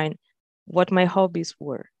to define what my hobbies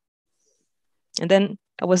were. And then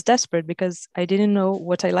I was desperate because I didn't know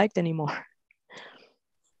what I liked anymore.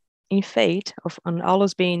 In fate of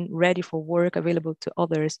always being ready for work available to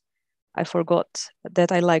others, I forgot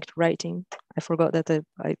that I liked writing. I forgot that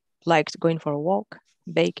I liked going for a walk,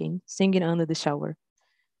 baking, singing under the shower,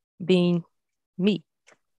 being me.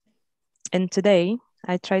 And today,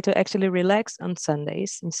 I try to actually relax on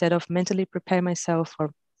Sundays instead of mentally prepare myself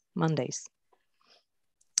for Mondays.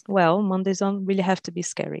 Well, Mondays don't really have to be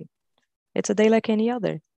scary. It's a day like any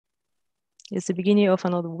other. It's the beginning of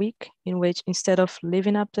another week in which, instead of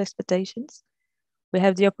living up to expectations, we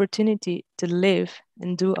have the opportunity to live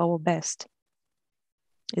and do our best.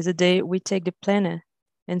 It's a day we take the planner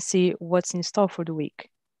and see what's in store for the week.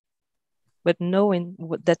 But knowing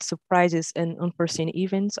that surprises and unforeseen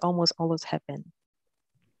events almost always happen.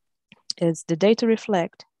 It's the day to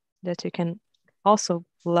reflect that you can also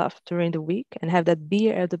laugh during the week and have that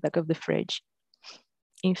beer at the back of the fridge.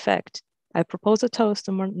 In fact, I propose a toast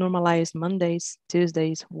to normalize Mondays,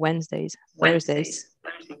 Tuesdays, Wednesdays, Thursdays,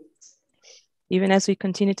 even as we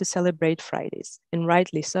continue to celebrate Fridays, and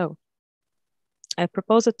rightly so. I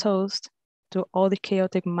propose a toast to all the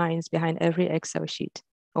chaotic minds behind every Excel sheet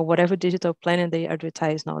or whatever digital planner they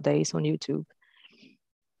advertise nowadays on YouTube.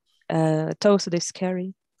 A toast to the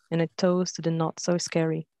scary and a toast to the not so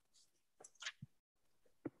scary.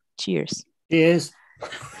 Cheers. Cheers.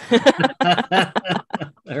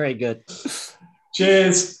 Very good.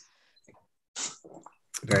 Cheers.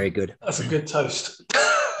 Very good. That's a good toast.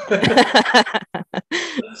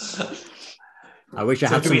 I wish I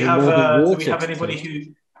had do something we have, more than water. do we have anybody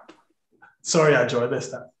who... Sorry, Andrew, I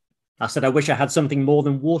missed that. I said I wish I had something more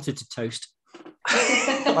than water to toast.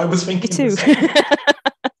 I was thinking too.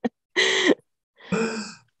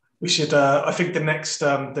 We should. I think the next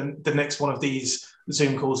one of these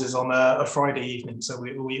Zoom calls is on a Friday evening, so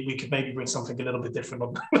we could maybe bring something a little bit different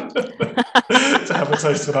on to have a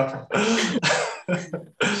toast for that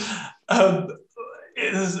one.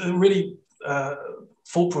 It is a really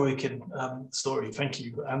thought-provoking story. Thank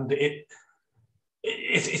you, and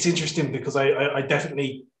it's interesting because I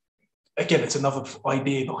definitely, again, it's another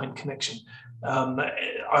idea behind connection.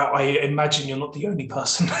 I imagine you're not the only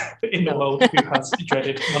person in the world who has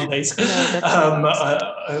dreaded Mondays.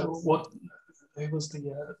 What was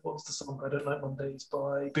the song? I Don't Like Mondays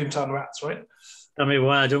by Boomtown Rats, right? Tell me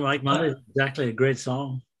why I don't like Mondays. Exactly, a great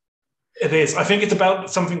song. It is. I think it's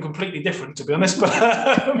about something completely different, to be honest.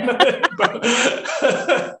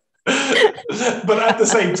 But at the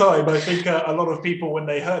same time, I think a lot of people, when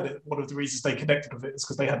they heard it, one of the reasons they connected with it is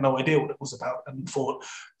because they had no idea what it was about and thought,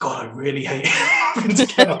 God, I really hate having to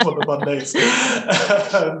get up on the Mondays.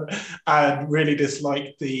 And really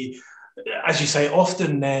dislike as you say,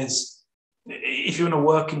 often if you're in a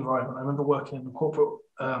work environment, I remember working in the corporate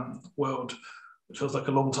world, which feels like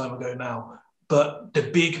a long time ago now, but the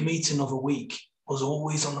big meeting of a week was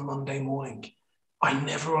always on a Monday morning. I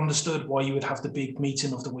never understood why you would have the big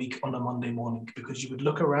meeting of the week on a Monday morning, because you would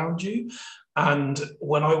look around you, and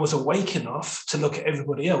when I was awake enough to look at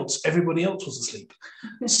everybody else was asleep.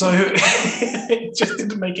 So it just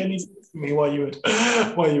didn't make any sense to me why you would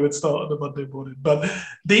start on a Monday morning. But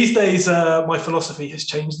these days, my philosophy has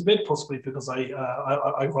changed a bit, possibly because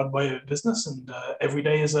I run my own business, and every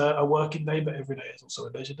day is a working day, but every day is also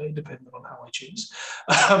a leisure day, depending on how I choose.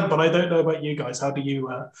 But I don't know about you guys. How do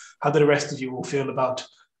the rest of you all feel about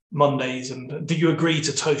Mondays, and do you agree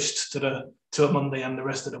to toast to a Monday and the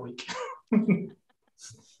rest of the week?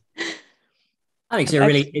 I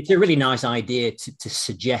think it's a really nice idea to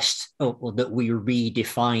suggest or that we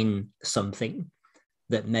redefine something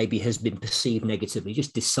that maybe has been perceived negatively,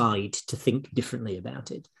 just decide to think differently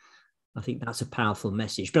about it. I think that's a powerful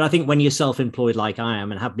message. But I think when you're self-employed like I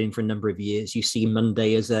am and have been for a number of years, you see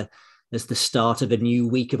Monday as the start of a new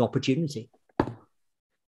week of opportunity.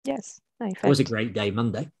 Yes, it was a great day,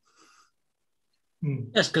 Monday.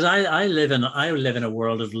 Yes, because I live in a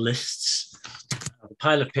world of lists. A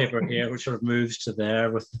pile of paper here, which sort of moves to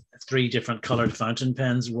there with 3 different colored fountain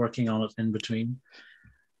pens working on it in between.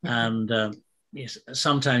 And yes,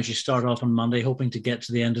 sometimes you start off on Monday hoping to get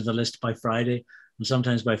to the end of the list by Friday. And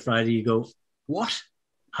sometimes by Friday you go, what?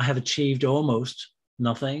 I have achieved almost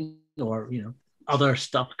nothing, or, other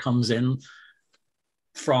stuff comes in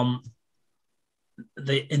from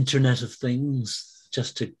the Internet of Things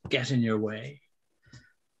just to get in your way.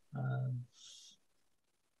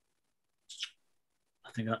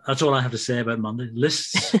 I think that's all I have to say about Monday.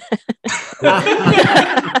 Lists.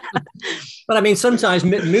 But I mean, sometimes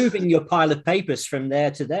moving your pile of papers from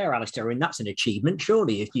there to there, Alistair, I mean, that's an achievement,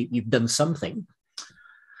 surely, if you've done something.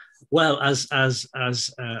 Well, as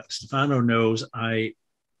Stefano knows,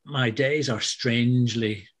 my days are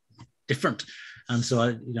strangely different, and so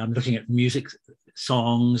I'm looking at music,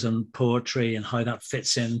 songs, and poetry, and how that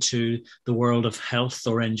fits into the world of health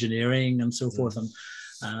or engineering and so forth, and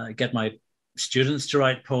get my students to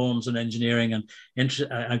write poems on engineering. And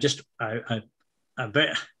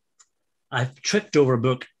I've tripped over a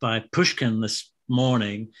book by Pushkin this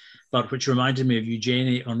morning, but which reminded me of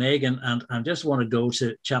Eugenie Onegin, and I just want to go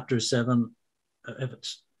to chapter 7.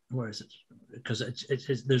 Where is it? Because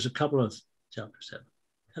there's a couple of chapter 7.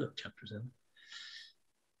 Hello, chapter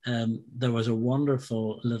 7. There was a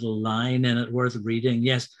wonderful little line in it worth reading.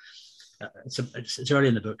 Yes, it's early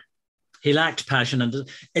in the book. He lacked passion, and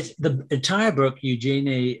it's the entire book.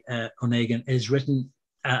 Eugenie Onegin is written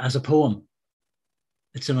as a poem.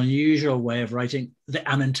 It's an unusual way of writing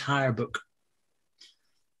an entire book.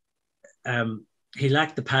 He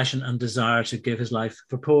lacked the passion and desire to give his life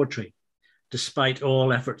for poetry, despite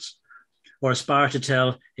all efforts, or aspire to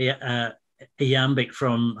tell iambic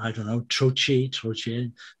from, I don't know,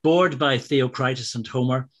 Troche. Bored by Theocritus and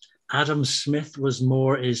Homer, Adam Smith was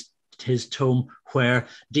more his tome, where,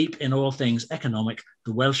 deep in all things economic,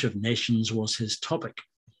 the Welsh of nations was his topic.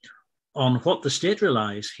 On what the state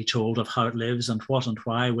relies, he told of how it lives and what and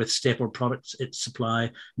why, with staple products it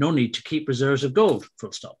supply, no need to keep reserves of gold,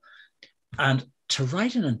 full stop. And to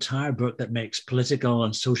write an entire book that makes political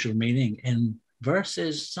and social meaning in verse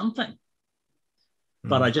is something.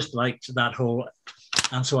 But I just liked that whole,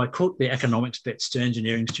 and so I quote the economics bits to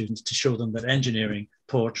engineering students to show them that engineering,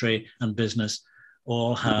 poetry, and business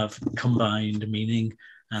all have combined meaning,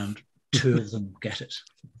 and 2 of them get it.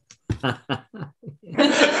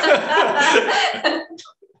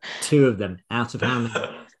 2 of them out of how many?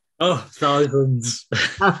 Oh, thousands.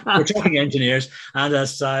 We're talking engineers, and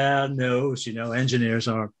as Saya knows, engineers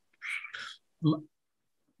are,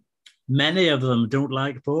 many of them don't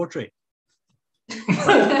like poetry.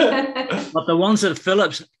 But the ones at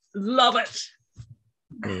Phillips love it.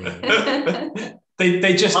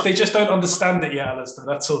 They just don't understand it yet, Alistair.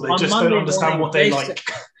 That's all. They just don't understand what they like.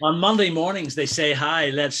 On Monday mornings, they say,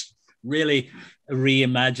 hi, let's really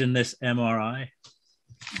reimagine this MRI.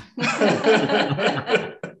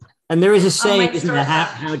 And there is a saying, isn't there?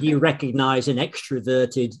 How do you recognize an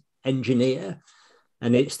extroverted engineer?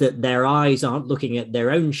 And it's that their eyes aren't looking at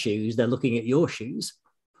their own shoes, they're looking at your shoes.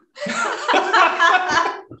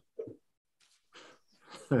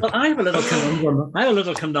 Well, I have a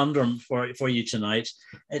little conundrum for you tonight.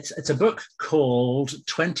 It's a book called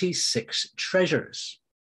 26 Treasures.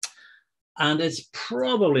 And it's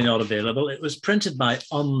probably not available. It was printed by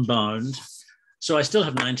Unbound. So I still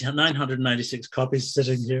have 996 copies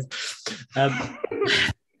sitting here.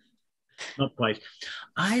 Not quite.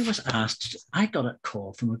 I got a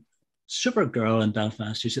call from a super girl in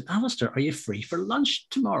Belfast who said, Alistair, are you free for lunch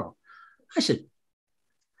tomorrow? I said,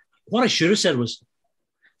 what I should have said was,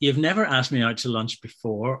 you've never asked me out to lunch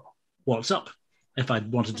before. What's up? If I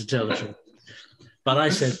wanted to tell the truth. But I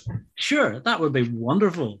said, sure, that would be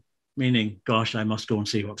wonderful. Meaning, gosh, I must go and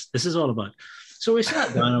see what this is all about. So we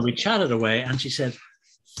sat down and we chatted away, and she said,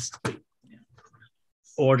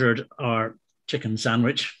 ordered our chicken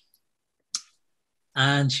sandwich.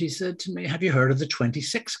 And she said to me, have you heard of the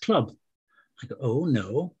 26 Club? I go, oh,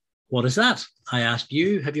 no. What is that? I asked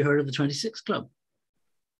you, have you heard of the 26 Club?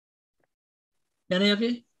 Any of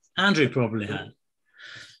you? Andrew probably had.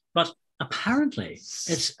 But apparently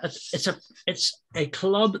it's a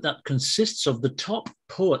club that consists of the top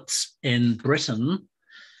poets in Britain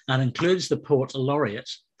and includes the poet laureate.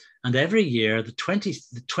 And every year, the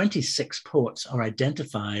 26 poets are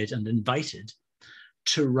identified and invited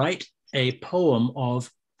to write a poem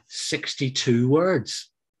of 62 words.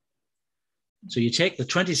 So you take the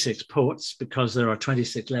 26 poets, because there are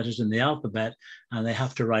 26 letters in the alphabet, and they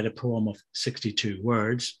have to write a poem of 62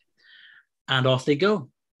 words, and off they go.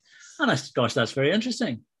 And I said, gosh, that's very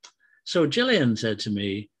interesting. So Gillian said to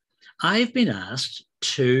me, I've been asked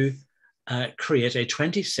to create a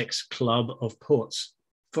 26 club of poets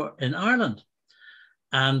in Ireland,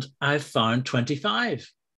 and I've found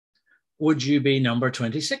 25. Would you be number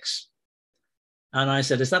 26? And I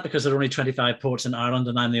said, is that because there are only 25 poets in Ireland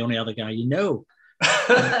and I'm the only other guy you know?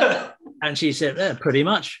 And she said, yeah, pretty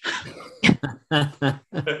much.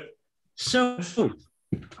 So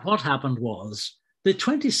what happened was the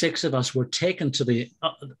 26 of us were taken to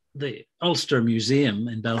the Ulster Museum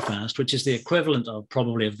in Belfast, which is the equivalent of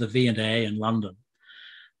probably of the V&A in London.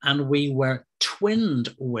 And we were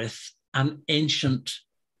twinned with an ancient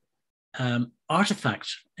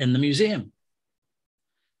artifact in the museum.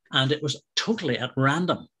 And it was totally at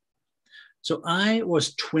random. So I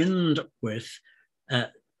was twinned with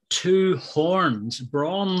two horns,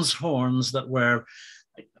 bronze horns that were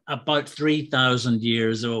about 3,000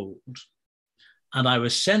 years old. And I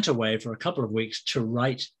was sent away for a couple of weeks to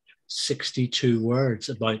write 62 words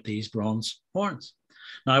about these bronze horns.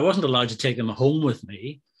 Now, I wasn't allowed to take them home with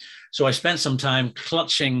me. So I spent some time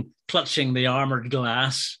clutching the armored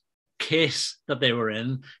glass case that they were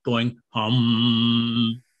in, going,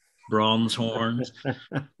 bronze horns.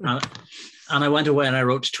 And I went away and I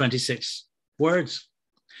wrote 26 words.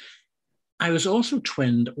 I was also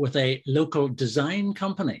twinned with a local design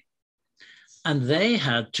company, and they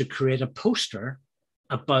had to create a poster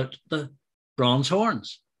about the bronze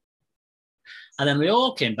horns. And then we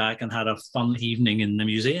all came back and had a fun evening in the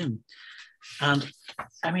museum. And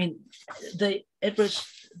I mean, it was,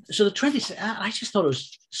 so the 26, I just thought it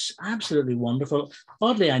was absolutely wonderful.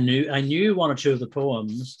 Oddly, I knew one or two of the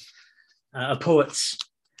poets.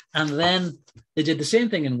 And then they did the same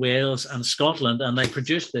thing in Wales and Scotland, and they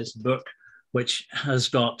produced this book, which has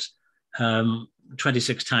got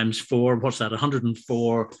 26 times 4, what's that,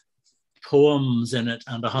 104 poems in it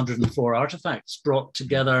and 104 artifacts brought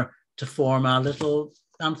together to form a little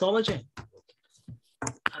anthology.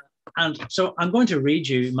 And so I'm going to read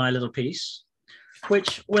you my little piece,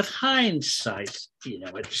 which with hindsight,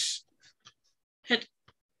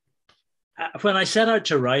 when I set out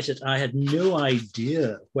to write it, I had no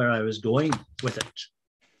idea where I was going with it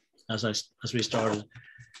as we started.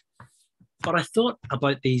 But I thought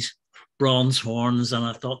about these bronze horns, and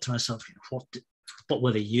I thought to myself, what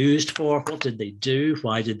were they used for? What did they do?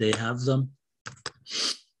 Why did they have them?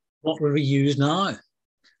 What would we use now?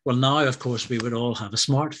 Well, now, of course, we would all have a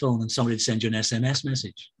smartphone and somebody would send you an SMS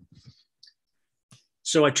message.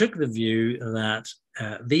 So I took the view that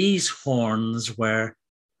these horns were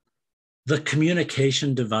the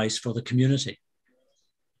communication device for the community,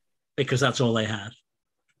 because that's all they had.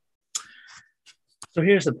 So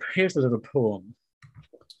here's the little poem.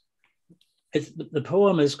 The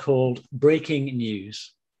poem is called Breaking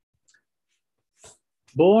News.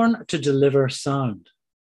 Born to deliver sound,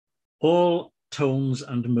 all tones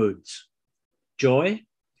and moods, joy,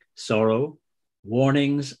 sorrow,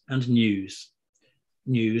 warnings and news.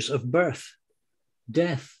 News of birth,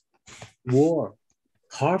 death, war,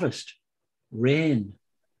 harvest, rain,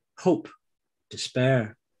 hope,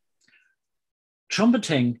 despair.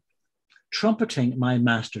 Trumpeting my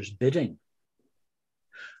master's bidding.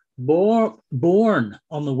 Born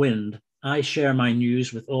on the wind, I share my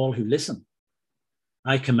news with all who listen.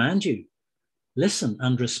 I command you, listen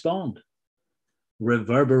and respond.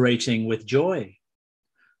 Reverberating with joy.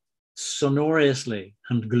 Sonorously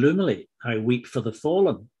and gloomily, I weep for the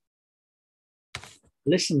fallen.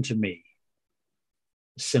 Listen to me.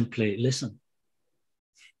 Simply listen.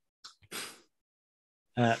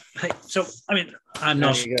 So, I mean, I'm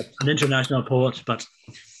not an international poet, but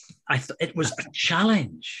it was a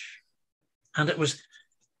challenge. And it was,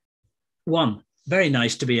 one, very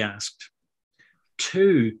nice to be asked.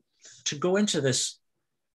 Two, to go into this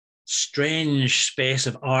strange space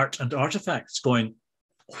of art and artifacts going,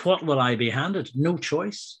 what will I be handed? No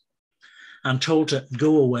choice. I'm told to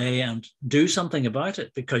go away and do something about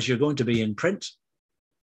it because you're going to be in print.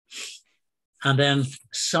 And then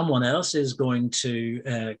someone else is going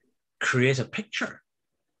to create a picture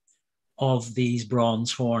of these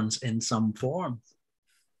bronze horns in some form.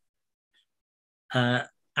 And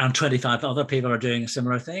 25 other people are doing a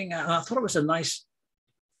similar thing. And I thought it was a nice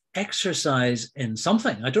exercise in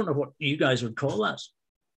something. I don't know what you guys would call that.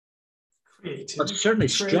 But certainly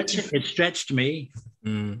it stretched me.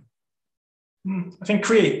 I think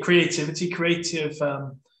creativity, creative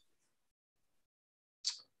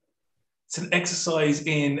it's an exercise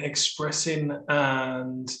in expressing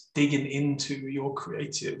and digging into your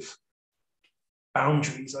creative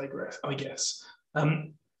boundaries, I guess. A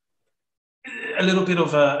little bit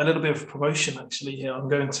of promotion actually here. I'm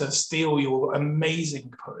going to steal your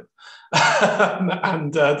amazing poem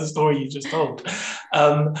and the story you just told,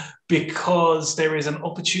 because there is an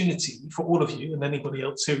opportunity for all of you and anybody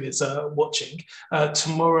else who is watching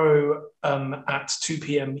tomorrow at 2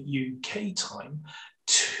 p.m. UK time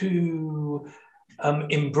to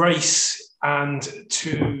embrace and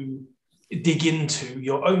to dig into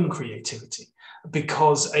your own creativity.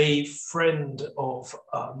 Because a friend of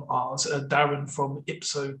ours, Darren from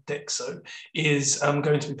Ipso Dexo, is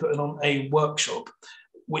going to be putting on a workshop,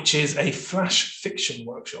 which is a flash fiction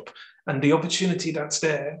workshop. And the opportunity that's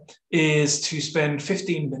there is to spend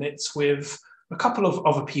 15 minutes with a couple of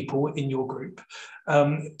other people in your group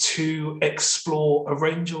to explore a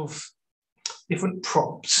range of different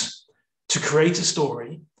prompts to create a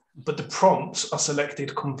story, but the prompts are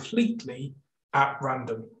selected completely at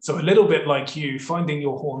random. So a little bit like you finding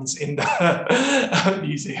your horns in the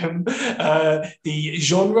museum, the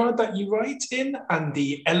genre that you write in and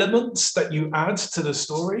the elements that you add to the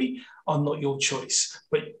story are not your choice,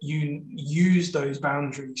 but you use those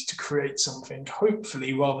boundaries to create something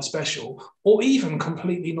hopefully rather special or even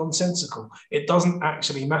completely nonsensical. It doesn't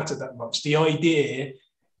actually matter that much. The idea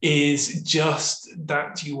is just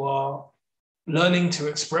that you are learning to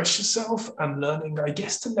express yourself and learning, I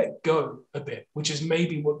guess, to let go a bit, which is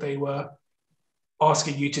maybe what they were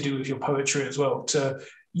asking you to do with your poetry as well, to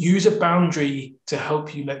use a boundary to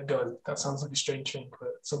help you let go. That sounds like a strange thing, but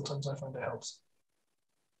sometimes I find it helps.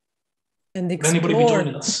 And Will anybody be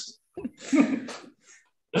joining us? I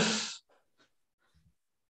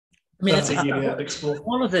mean,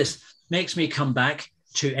 all of this makes me come back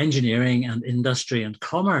to engineering and industry and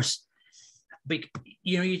commerce. But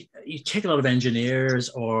you take a lot of engineers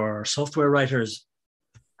or software writers.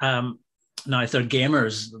 Now, if they're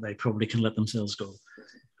gamers, they probably can let themselves go.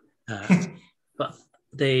 But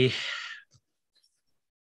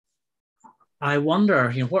I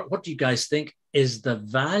wonder, what do you guys think is the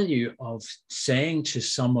value of saying to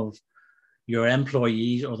some of your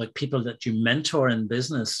employees or the people that you mentor in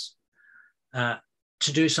business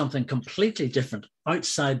to do something completely different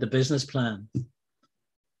outside the business plan?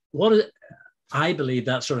 I believe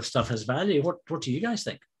that sort of stuff has value. What do you guys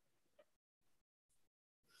think?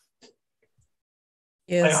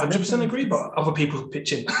 Yes, I 100% agree, but other people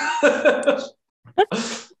pitch in.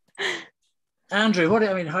 Andrew, what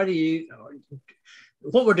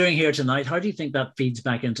we're doing here tonight, how do you think that feeds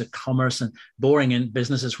back into commerce and boring in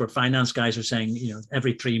businesses where finance guys are saying,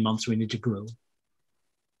 every 3 months we need to grow?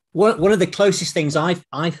 One of the closest things I've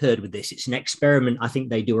heard with this, it's an experiment I think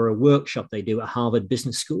they do, or a workshop they do at Harvard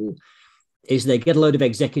Business School, is they get a load of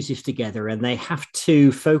executives together and they have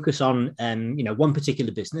to focus on, one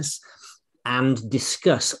particular business and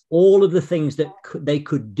discuss all of the things that they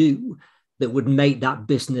could do that would make that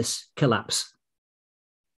business collapse.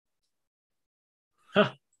 Huh.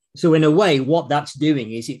 So in a way, what that's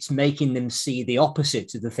doing is it's making them see the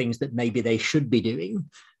opposite of the things that maybe they should be doing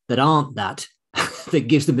that aren't that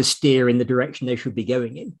gives them a steer in the direction they should be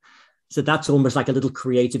going in. So that's almost like a little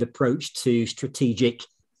creative approach to strategic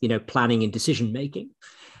planning and decision making.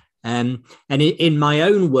 And in my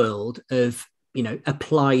own world of,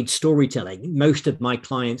 applied storytelling, most of my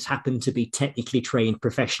clients happen to be technically trained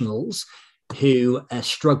professionals who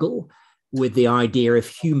struggle with the idea of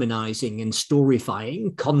humanizing and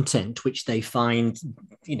storyfying content, which they find,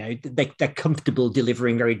 they're comfortable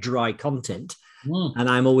delivering very dry content. And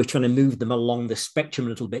I'm always trying to move them along the spectrum a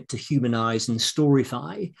little bit to humanize and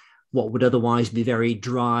storyfy what would otherwise be very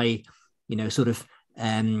dry, sort of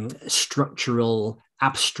structural,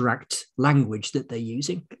 abstract language that they're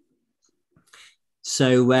using.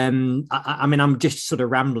 So, I'm just sort of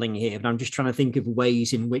rambling here, but I'm just trying to think of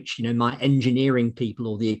ways in which, my engineering people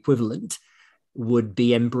or the equivalent would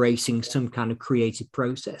be embracing some kind of creative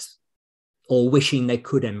process or wishing they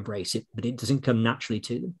could embrace it, but it doesn't come naturally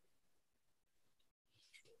to them.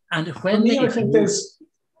 And when I think there's...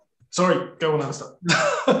 Sorry, go on, Alistair.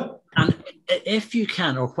 And if you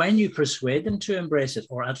can, or when you persuade them to embrace it,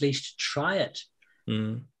 or at least try it,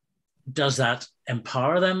 does that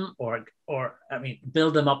empower them, or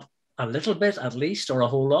build them up a little bit at least, or a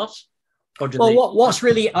whole lot? Or what's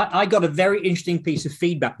really, I got a very interesting piece of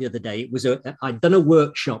feedback the other day. It was I'd done a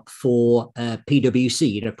workshop for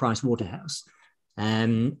PwC, Price Waterhouse,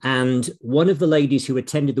 and one of the ladies who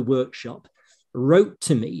attended the workshop wrote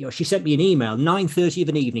to me, or she sent me an email, 9:30 of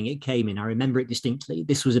an evening it came in. I remember it distinctly.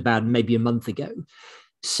 This was about maybe a month ago.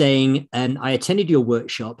 saying, and I attended your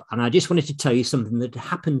workshop, and I just wanted to tell you something that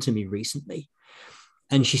happened to me recently.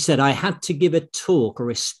 And she said, I had to give a talk or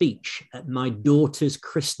a speech at my daughter's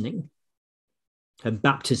christening, her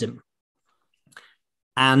baptism.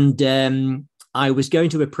 And I was going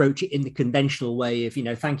to approach it in the conventional way of,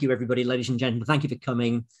 thank you, everybody, ladies and gentlemen, thank you for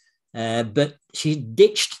coming. But she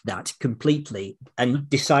ditched that completely and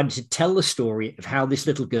decided to tell the story of how this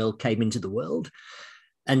little girl came into the world.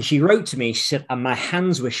 And she wrote to me, she said, and my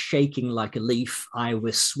hands were shaking like a leaf. I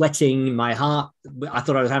was sweating, my heart, I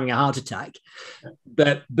thought I was having a heart attack.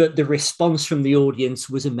 But the response from the audience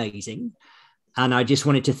was amazing. And I just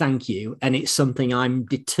wanted to thank you. And it's something I'm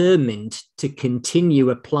determined to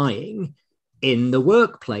continue applying in the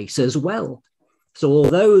workplace as well. So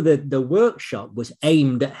although the workshop was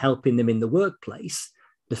aimed at helping them in the workplace,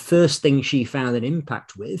 the first thing she found an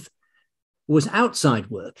impact with was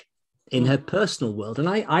outside work in her personal world. And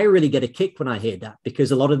I really get a kick when I hear that,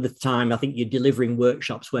 because a lot of the time I think you're delivering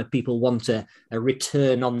workshops where people want a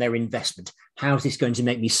return on their investment. How is this going to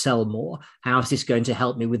make me sell more? How is this going to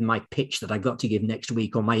help me with my pitch that I've got to give next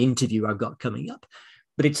week or my interview I've got coming up?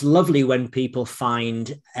 But it's lovely when people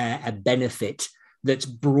find a benefit that's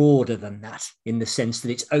broader than that, in the sense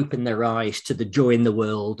that it's opened their eyes to the joy in the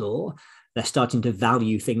world, or they're starting to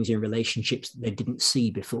value things in relationships that they didn't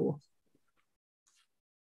see before.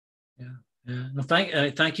 Yeah. No,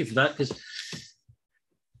 thank you for that, because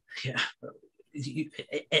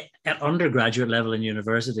at undergraduate level in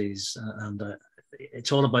universities, and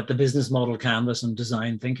it's all about the business model canvas and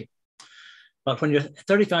design thinking. But when you're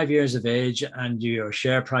 35 years of age and your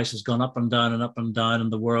share price has gone up and down and up and down,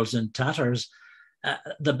 and the world's in tatters,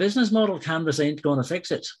 the business model canvas ain't going to fix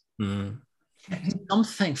it.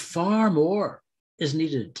 Something far more is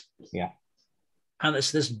needed. Yeah, and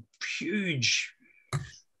it's this huge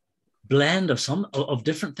blend of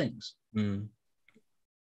different things.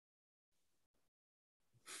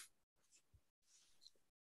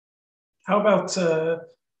 How about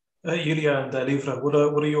Julia and Livra?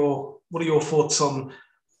 What are your thoughts on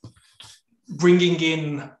bringing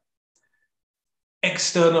in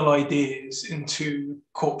external ideas into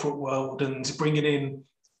corporate world and bringing in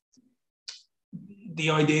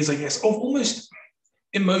the ideas, I guess, of almost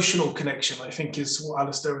emotional connection, I think, is what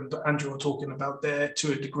Alistair and Andrew are talking about there,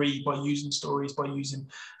 to a degree, by using stories, by using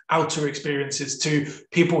outer experiences, to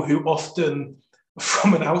people who often,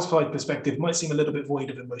 from an outside perspective, might seem a little bit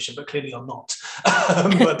void of emotion, but clearly are not,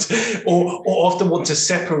 or often want to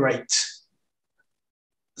separate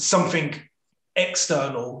something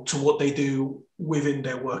external to what they do within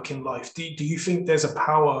their working life. Do you think there's a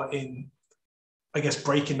power in, I guess,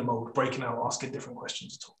 breaking the mold, breaking out, asking different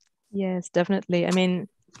questions at all? Yes, definitely. I mean,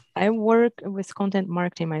 I work with content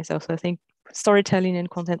marketing myself, so I think storytelling and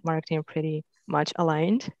content marketing are pretty much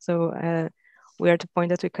aligned. So we are at the point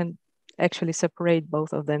that we can actually separate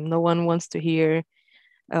both of them. No one wants to hear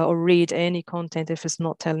or read any content if it's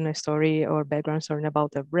not telling a story or background story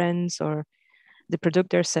about their brands or the product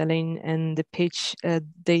they're selling, and the pitch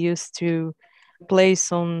they used to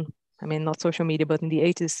place on, I mean, not social media, but in the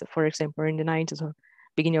 80s, for example, or in the 90s or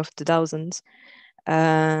beginning of 2000s,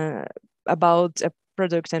 about a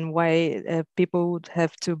product and why people would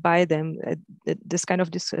have to buy them. This kind of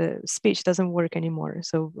speech doesn't work anymore.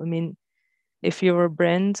 So, I mean, if you're a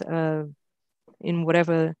brand in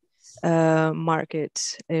whatever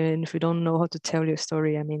market, and if you don't know how to tell your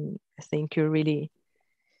story, I mean, I think you're really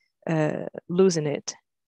losing it.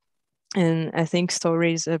 And I think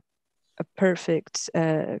story is a perfect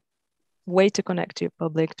way to connect to your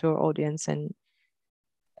public, to your audience, and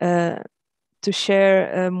to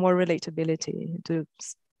share more relatability, to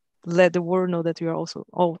let the world know that you are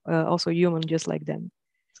also human, just like them.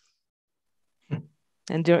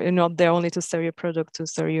 And you're not there only to sell your product, to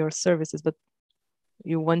sell your services, but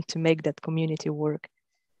you want to make that community work,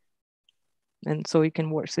 and so you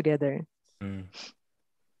can work together.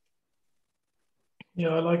 Yeah,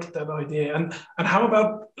 I like that idea. And how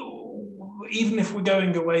about, even if we're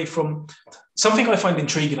going away from something I find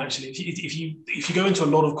intriguing, actually, if you go into a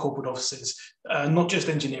lot of corporate offices, not just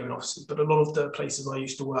engineering offices, but a lot of the places I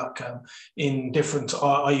used to work in different,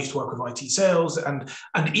 I used to work with IT sales, and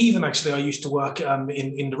even actually I used to work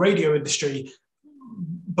in the radio industry,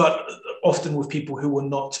 but often with people who were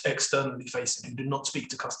not externally facing, who did not speak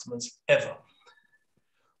to customers ever.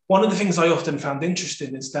 One of the things I often found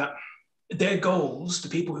interesting is that their goals, the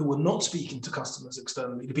people who were not speaking to customers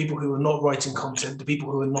externally, the people who were not writing content, the people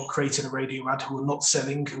who were not creating a radio ad, who were not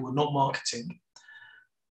selling, who were not marketing,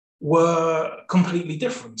 were completely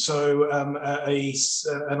different. So an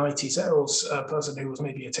IT sales person who was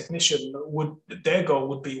maybe a technician, their goal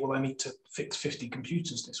would be, well, I need to fix 50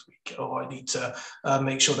 computers this week, or I need to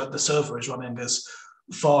make sure that the server is running as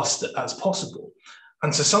fast as possible.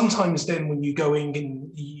 And so sometimes then when you go in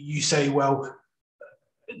and you say, well,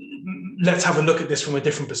 let's have a look at this from a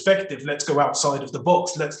different perspective. Let's go outside of the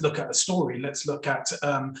box. Let's look at a story. Let's look at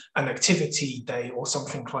an activity day or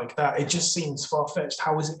something like that. It just seems far-fetched.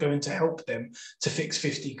 How is it going to help them to fix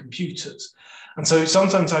 50 computers? And so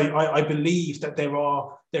sometimes I believe that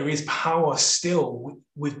there is power still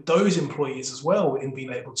with those employees as well in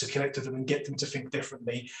being able to connect with them and get them to think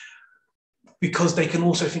differently, because they can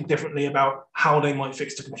also think differently about how they might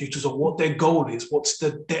fix the computers or what their goal is. What's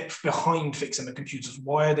the depth behind fixing the computers?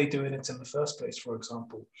 Why are they doing it in the first place, for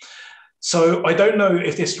example? So I don't know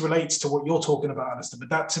if this relates to what you're talking about, Alistair, but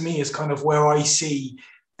that to me is kind of where I see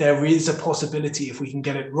there is a possibility, if we can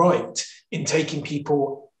get it right, in taking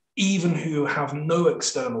people, even who have no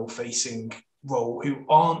external facing role, who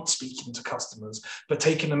aren't speaking to customers, but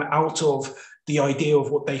taking them out of the idea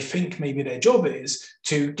of what they think maybe their job is,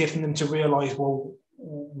 to getting them to realize, well,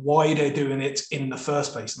 why they're doing it in the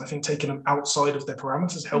first place. And I think taking them outside of their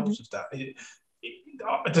parameters helps with that.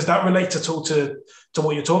 Does that relate at all to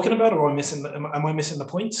what you're talking about, or am I missing the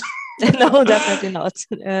point? No, definitely not.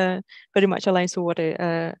 Very much aligns to what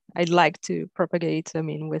I'd like to propagate. I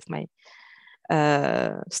mean, with my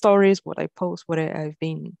stories, what I post, what I've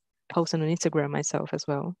been posting on Instagram myself as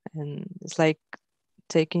well. And it's like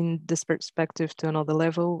taking this perspective to another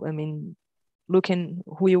level. I mean, looking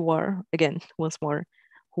who you are, again, once more,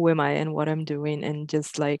 who am I and what I'm doing, and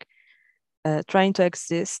just like trying to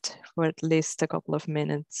exist for at least a couple of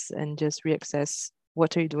minutes and just reassess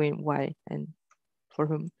what are you doing, why, and for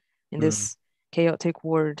whom in this chaotic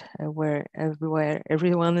world where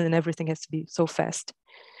everyone and everything has to be so fast.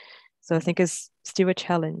 So I think it's still a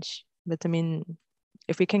challenge, but I mean,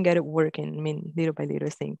 if we can get it working, I mean, little by little, I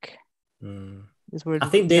think this world. I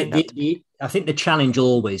think the challenge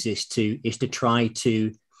always is to try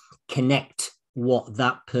to connect what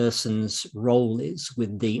that person's role is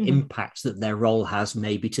with the impacts that their role has,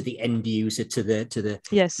 maybe to the end user, to the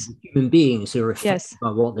human beings who are affected by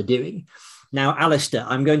what they're doing. Now, Alistair,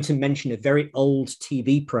 I'm going to mention a very old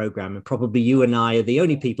TV program, and probably you and I are the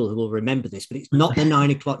only people who will remember this, but it's not the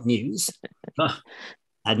 9 o'clock news.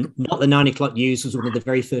 And not the 9 o'clock news was one of the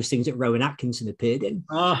very first things that Rowan Atkinson appeared in.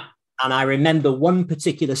 And I remember one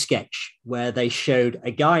particular sketch where they showed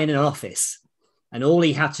a guy in an office, and all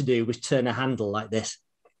he had to do was turn a handle like this.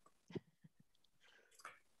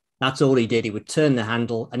 That's all he did. He would turn the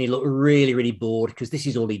handle, and he looked really, really bored because this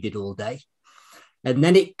is all he did all day. And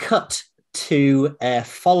then it cut to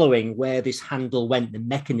following where this handle went, the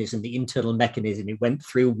mechanism, the internal mechanism. It went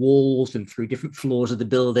through walls and through different floors of the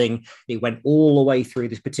building. It went all the way through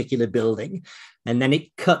this particular building. And then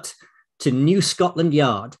it cut to New Scotland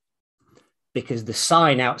Yard, because the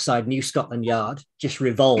sign outside New Scotland Yard just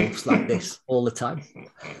revolves like this all the time.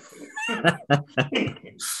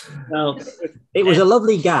 Well, it was a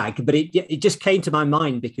lovely gag, but it just came to my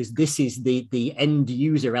mind because this is the end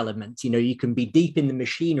user element. You know, you can be deep in the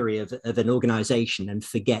machinery of an organization and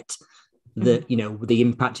forget the, you know, the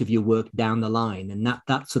impact of your work down the line. And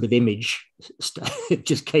that sort of image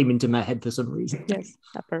just came into my head for some reason. Yes,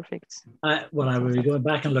 that's perfect. Well, I will be going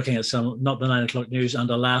back and looking at some, not the 9 o'clock news, and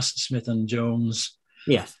the last Smith and Jones.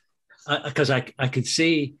 Yes. Because I could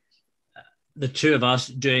see the two of us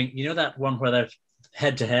doing, you know, that one where they're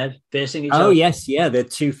head to head facing each other. Oh, yes. Yeah. They're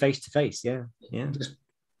two face to face. Yeah. Yeah.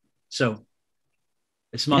 So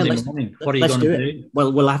it's Monday morning. What are you going to do?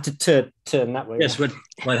 Well, we'll have to turn that way. Yes, we'll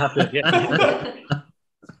have to. Yeah.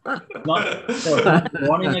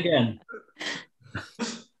 Morning again.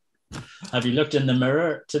 Have you looked in the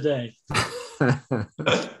mirror today?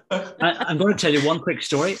 I'm going to tell you one quick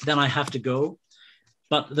story, then I have to go.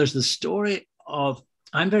 But there's the story of,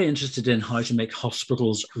 I'm very interested in how to make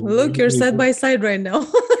hospitals. Look, you're side by side right now.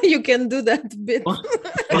 You can do that bit.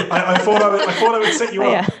 I thought I would set you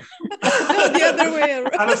up. Yeah. No, the other way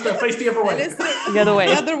around. Alistair, face the other way. The other way.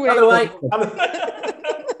 The other way.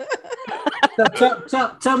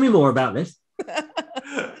 Tell me more about this.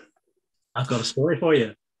 I've got a story for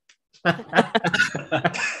you.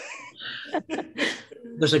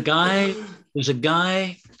 There's a guy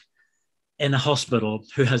in a hospital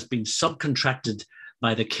who has been subcontracted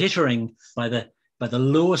by the catering, by the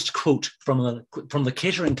lowest quote from the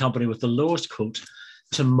catering company with the lowest quote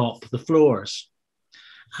to mop the floors.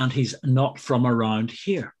 And he's not from around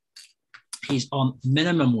here. He's on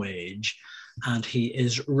minimum wage and he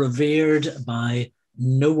is revered by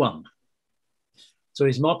no one. So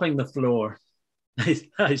he's mopping the floor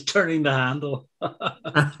He's turning the handle.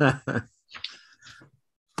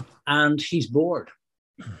 And he's bored.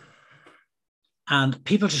 And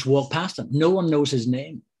people just walk past him. No one knows his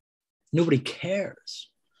name. Nobody cares.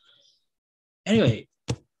 Anyway,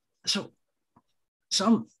 so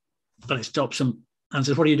somebody stops him and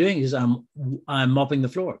says, "What are you doing?" He says, I'm mopping the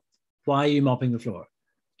floor. "Why are you mopping the floor?"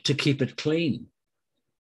 "To keep it clean."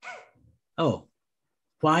 "Oh,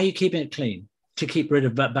 why are you keeping it clean?" "To keep rid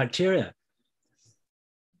of bacteria."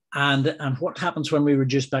 And what happens when we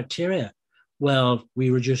reduce bacteria? Well, we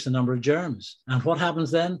reduce the number of germs. And what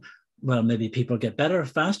happens then? Well, maybe people get better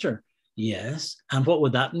faster. Yes. And what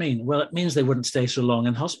would that mean? Well, it means they wouldn't stay so long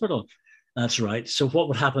in hospital. That's right. So what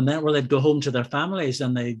would happen then? Well, they'd go home to their families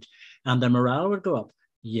and their morale would go up.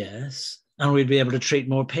 Yes. And we'd be able to treat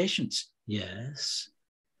more patients. Yes.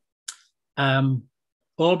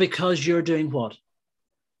 All because you're doing what?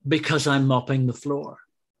 Because I'm mopping the floor.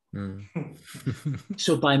 Mm.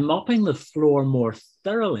 So by mopping the floor more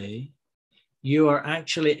thoroughly, you are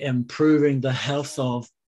actually improving the health of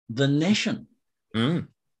the nation. Mm.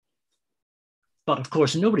 But of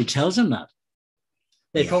course, nobody tells them that.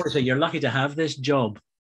 They probably say, "You're lucky to have this job."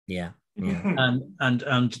 Yeah.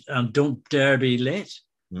 And don't dare be late.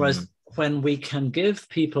 Whereas when we can give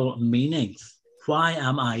people meaning, why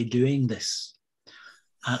am I doing this?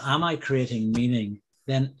 And am I creating meaning?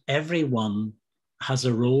 Then everyone has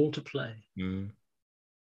a role to play.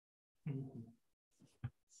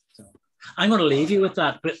 So I'm going to leave you with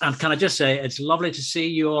that. And can I just say, it's lovely to see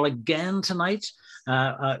you all again tonight.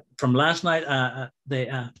 From last night,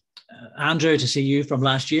 Andrew, to see you from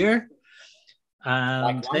last year.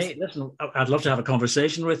 And hey, listen, I'd love to have a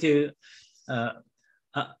conversation with you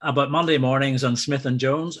about Monday mornings on Smith and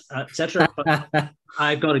Jones, etc. But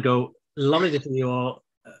I've got to go. Lovely to see you all.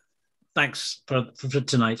 Thanks for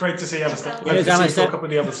tonight. Great to see you, Alistair. Hope to see you for a couple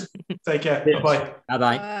of the others. Take care. Yes. Bye-bye.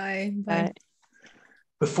 Bye-bye. Bye. Bye.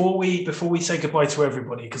 Before we say goodbye to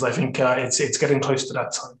everybody, because I think it's getting close to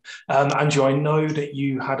that time. Andrew, I know that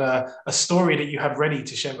you had a story that you had ready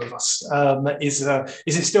to share with us. Is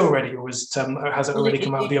it still ready, or has it already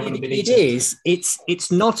come out of the oven and been eaten? It is.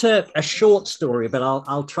 It's not a short story, but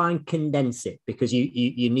I'll try and condense it because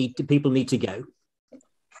people need to go.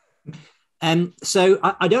 So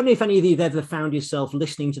I don't know if any of you have ever found yourself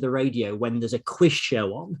listening to the radio when there's a quiz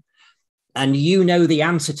show on, and you know the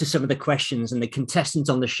answer to some of the questions and the contestant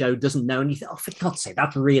on the show doesn't know, and you think, "Oh, for God's sake,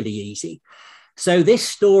 that's really easy." So this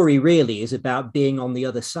story really is about being on the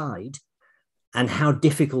other side and how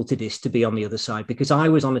difficult it is to be on the other side, because I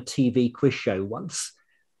was on a TV quiz show once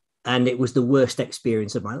and it was the worst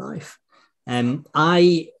experience of my life.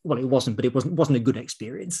 It wasn't a good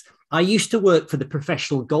experience. I used to work for the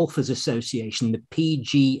Professional Golfers Association, the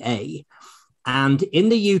PGA. And in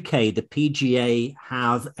the UK, the PGA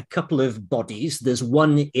have a couple of bodies. There's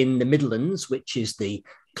one in the Midlands, which is the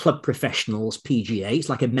Club Professionals PGA. It's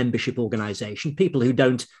like a membership organization. People who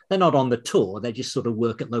they're not on the tour. They just sort of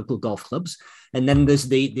work at local golf clubs. And then there's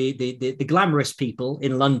the glamorous people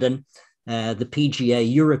in London, the PGA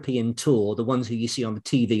European Tour, the ones who you see on the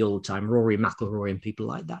TV all the time, Rory McIlroy and people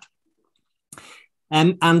like that.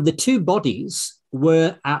 And the two bodies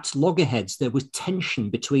were at loggerheads. There was tension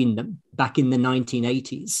between them back in the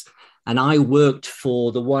 1980s. And I worked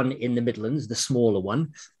for the one in the Midlands, the smaller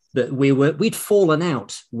one, but we'd fallen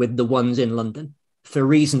out with the ones in London for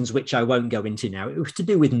reasons which I won't go into now. It was to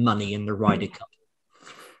do with money in the Ryder Cup.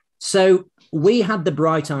 So we had the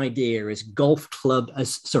bright idea as golf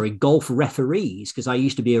referees, because I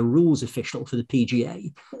used to be a rules official for the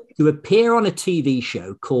PGA, to appear on a TV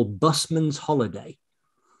show called Busman's Holiday.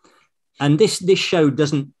 And this show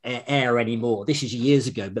doesn't air anymore. This is years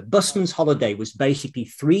ago. But Busman's Holiday was basically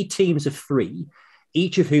 3 teams of 3,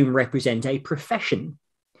 each of whom represent a profession.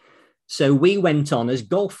 So we went on as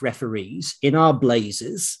golf referees in our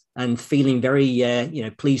blazers and feeling very,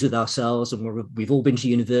 pleased with ourselves. And we've all been to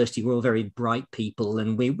university. We're all very bright people.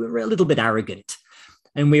 And we were a little bit arrogant.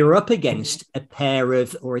 And we were up against a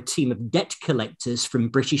team of debt collectors from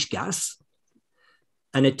British Gas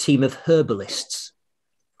and a team of herbalists.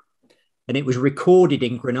 And it was recorded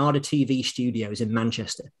in Granada TV studios in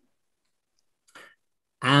Manchester.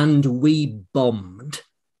 And we bombed,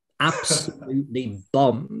 absolutely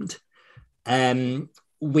bombed.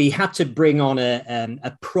 We had to bring on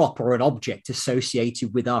a prop or an object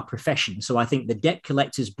associated with our profession. So I think the debt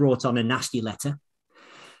collectors brought on a nasty letter.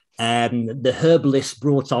 The herbalists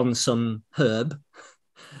brought on some herb.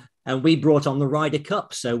 And we brought on the Ryder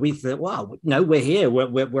Cup. So we thought, wow, no, we're here.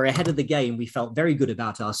 We're ahead of the game. We felt very good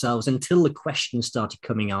about ourselves until the questions started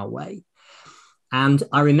coming our way. And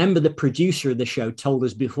I remember the producer of the show told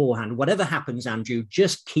us beforehand, whatever happens, Andrew,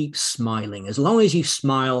 just keep smiling. As long as you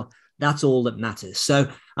smile, that's all that matters. So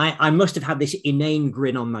I must have had this inane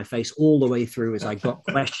grin on my face all the way through as I got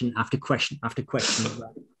question after question after question.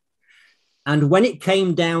 And when it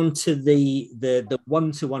came down to the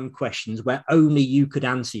one-to-one questions where only you could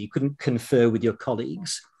answer, you couldn't confer with your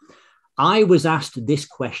colleagues, I was asked this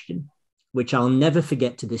question, which I'll never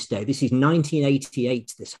forget to this day. This is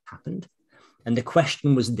 1988, this happened. And the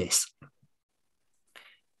question was this: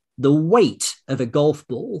 the weight of a golf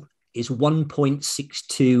ball is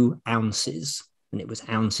 1.62 ounces, and it was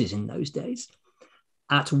ounces in those days.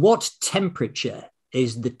 At what temperature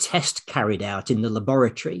is the test carried out in the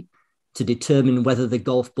laboratory to determine whether the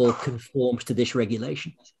golf ball conforms to this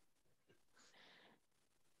regulation?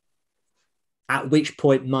 At which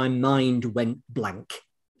point my mind went blank.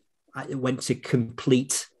 It went to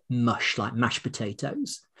complete mush, like mashed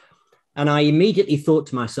potatoes. And I immediately thought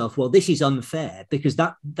to myself, well, this is unfair, because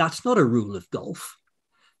that's not a rule of golf,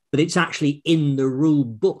 but it's actually in the rule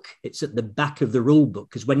book. It's at the back of the rule book,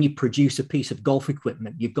 because when you produce a piece of golf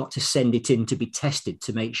equipment, you've got to send it in to be tested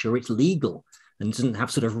to make sure it's legal and doesn't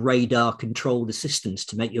have sort of radar controlled assistance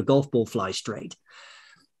to make your golf ball fly straight.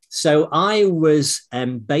 So I was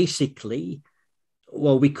basically,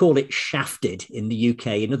 well, we call it shafted in the UK.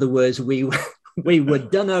 In other words, we were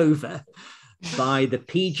done over by the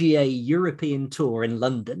PGA European Tour in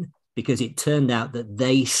London, because it turned out that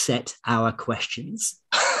they set our questions.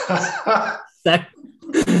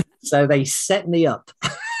 so they set me up.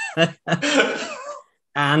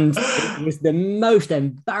 And it was the most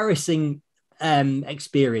embarrassing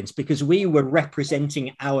experience, because we were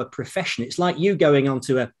representing our profession. It's like you going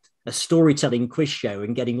onto a storytelling quiz show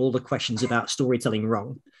and getting all the questions about storytelling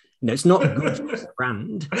wrong. You know, it's not good for the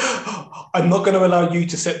brand. I'm not going to allow you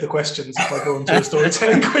to set the questions if I go into a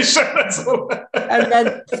storytelling quiz show. That's all. And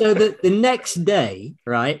then, so the next day,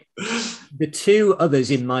 right, the two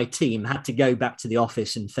others in my team had to go back to the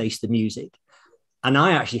office and face the music. And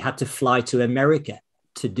I actually had to fly to America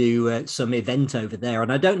to do some event over there.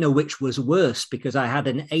 And I don't know which was worse, because I had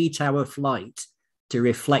an 8-hour flight to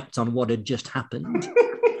reflect on what had just happened.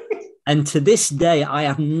 And to this day, I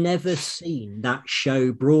have never seen that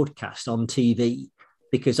show broadcast on TV,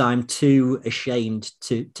 because I'm too ashamed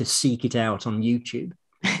to seek it out on YouTube.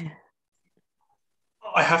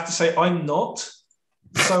 I have to say, I'm not,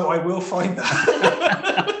 so I will find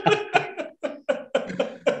that.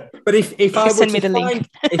 But if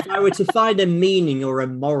I were to find a meaning or a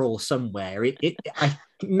moral somewhere,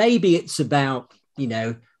 maybe it's about, you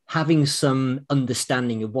know, having some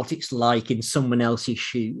understanding of what it's like in someone else's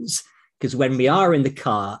shoes. Because when we are in the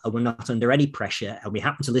car and we're not under any pressure, and we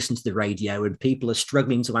happen to listen to the radio and people are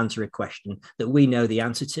struggling to answer a question that we know the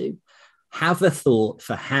answer to, have a thought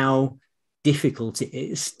for how difficult it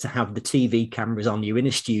is to have the TV cameras on you in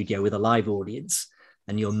a studio with a live audience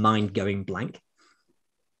and your mind going blank.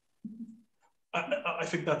 I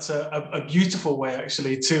think that's a beautiful way,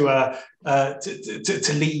 actually, to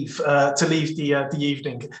leave the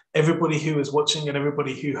evening. Everybody who is watching and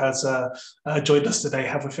everybody who has joined us today,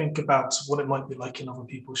 have a think about what it might be like in other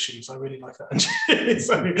people's shoes. I really like that.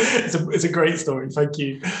 It's a great story. Thank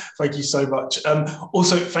you so much.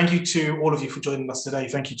 Also, thank you to all of you for joining us today.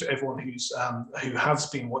 Thank you to everyone who has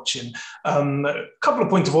been watching. A couple of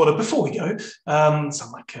points of order before we go.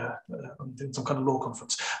 Sound like I'm doing some kind of law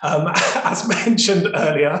conference. As mentioned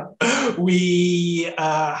earlier, we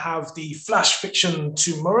have the Flash Fiction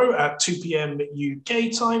tomorrow at 2 p.m.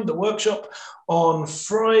 UK time, the workshop on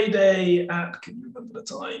Friday at, can you remember the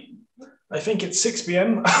time? I think it's 6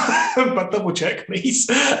 p.m, but double check, please.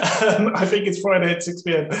 I think it's Friday at 6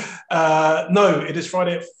 p.m. No, it is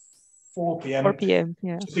Friday at 4 p.m. 4 p.m.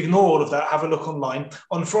 Yeah. Just ignore all of that. Have a look online.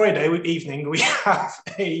 On Friday evening, we have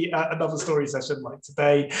another story session like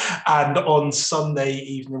today, and on Sunday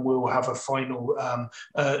evening we will have a final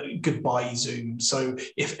goodbye Zoom. So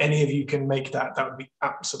if any of you can make that, that would be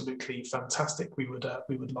absolutely fantastic. We would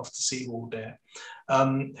love to see you all there.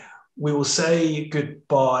 We will say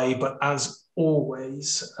goodbye, but as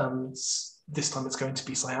always, this time it's going to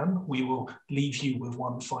be Cyan. We will leave you with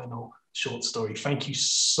one final short story. Thank you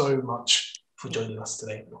so much for joining us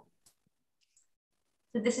today.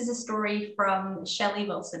 So this is a story from Shelley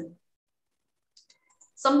Wilson.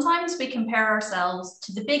 Sometimes we compare ourselves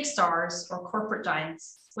to the big stars or corporate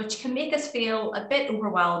giants, which can make us feel a bit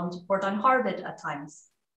overwhelmed or downhearted at times.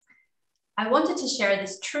 I wanted to share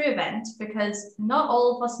this true event because not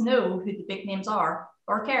all of us know who the big names are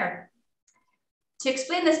or care. To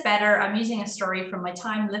explain this better, I'm using a story from my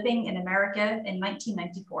time living in America in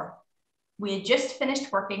 1994. We had just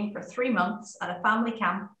finished working for 3 months at a family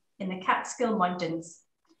camp in the Catskill Mountains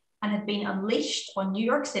and had been unleashed on New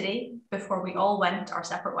York City before we all went our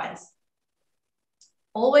separate ways.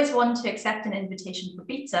 Always one to accept an invitation for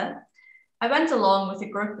pizza, I went along with a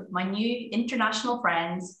group of my new international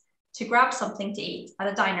friends to grab something to eat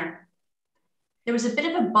at a diner. There was a bit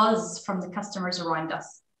of a buzz from the customers around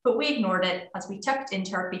us, but we ignored it as we tucked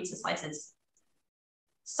into our pizza slices.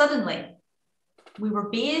 Suddenly, we were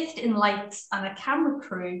bathed in lights and a camera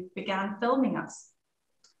crew began filming us.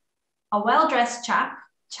 A well-dressed chap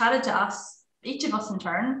chatted to us, each of us in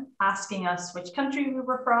turn, asking us which country we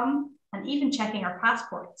were from and even checking our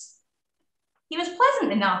passports. He was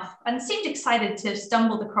pleasant enough and seemed excited to have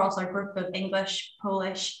stumbled across our group of English,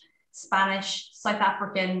 Polish, Spanish, South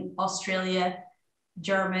African, Australia,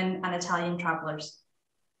 German, and Italian travelers.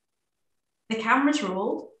 The cameras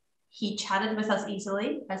rolled. He chatted with us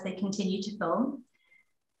easily as they continued to film,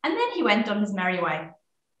 and then he went on his merry way.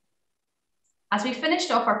 As we finished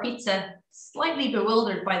off our pizza, slightly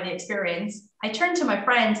bewildered by the experience, I turned to my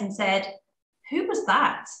friends and said, "Who was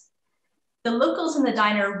that?" The locals in the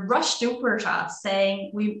diner rushed over to us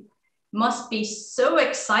saying, "We must be so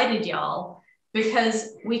excited, y'all,"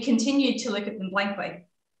 because we continued to look at them blankly.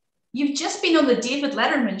 "You've just been on the David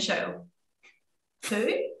Letterman show."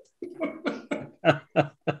 Who?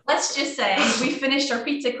 Let's just say we finished our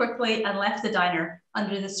pizza quickly and left the diner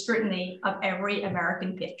under the scrutiny of every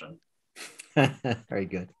American patron. Very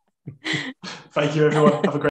good. Thank you, everyone. Have a great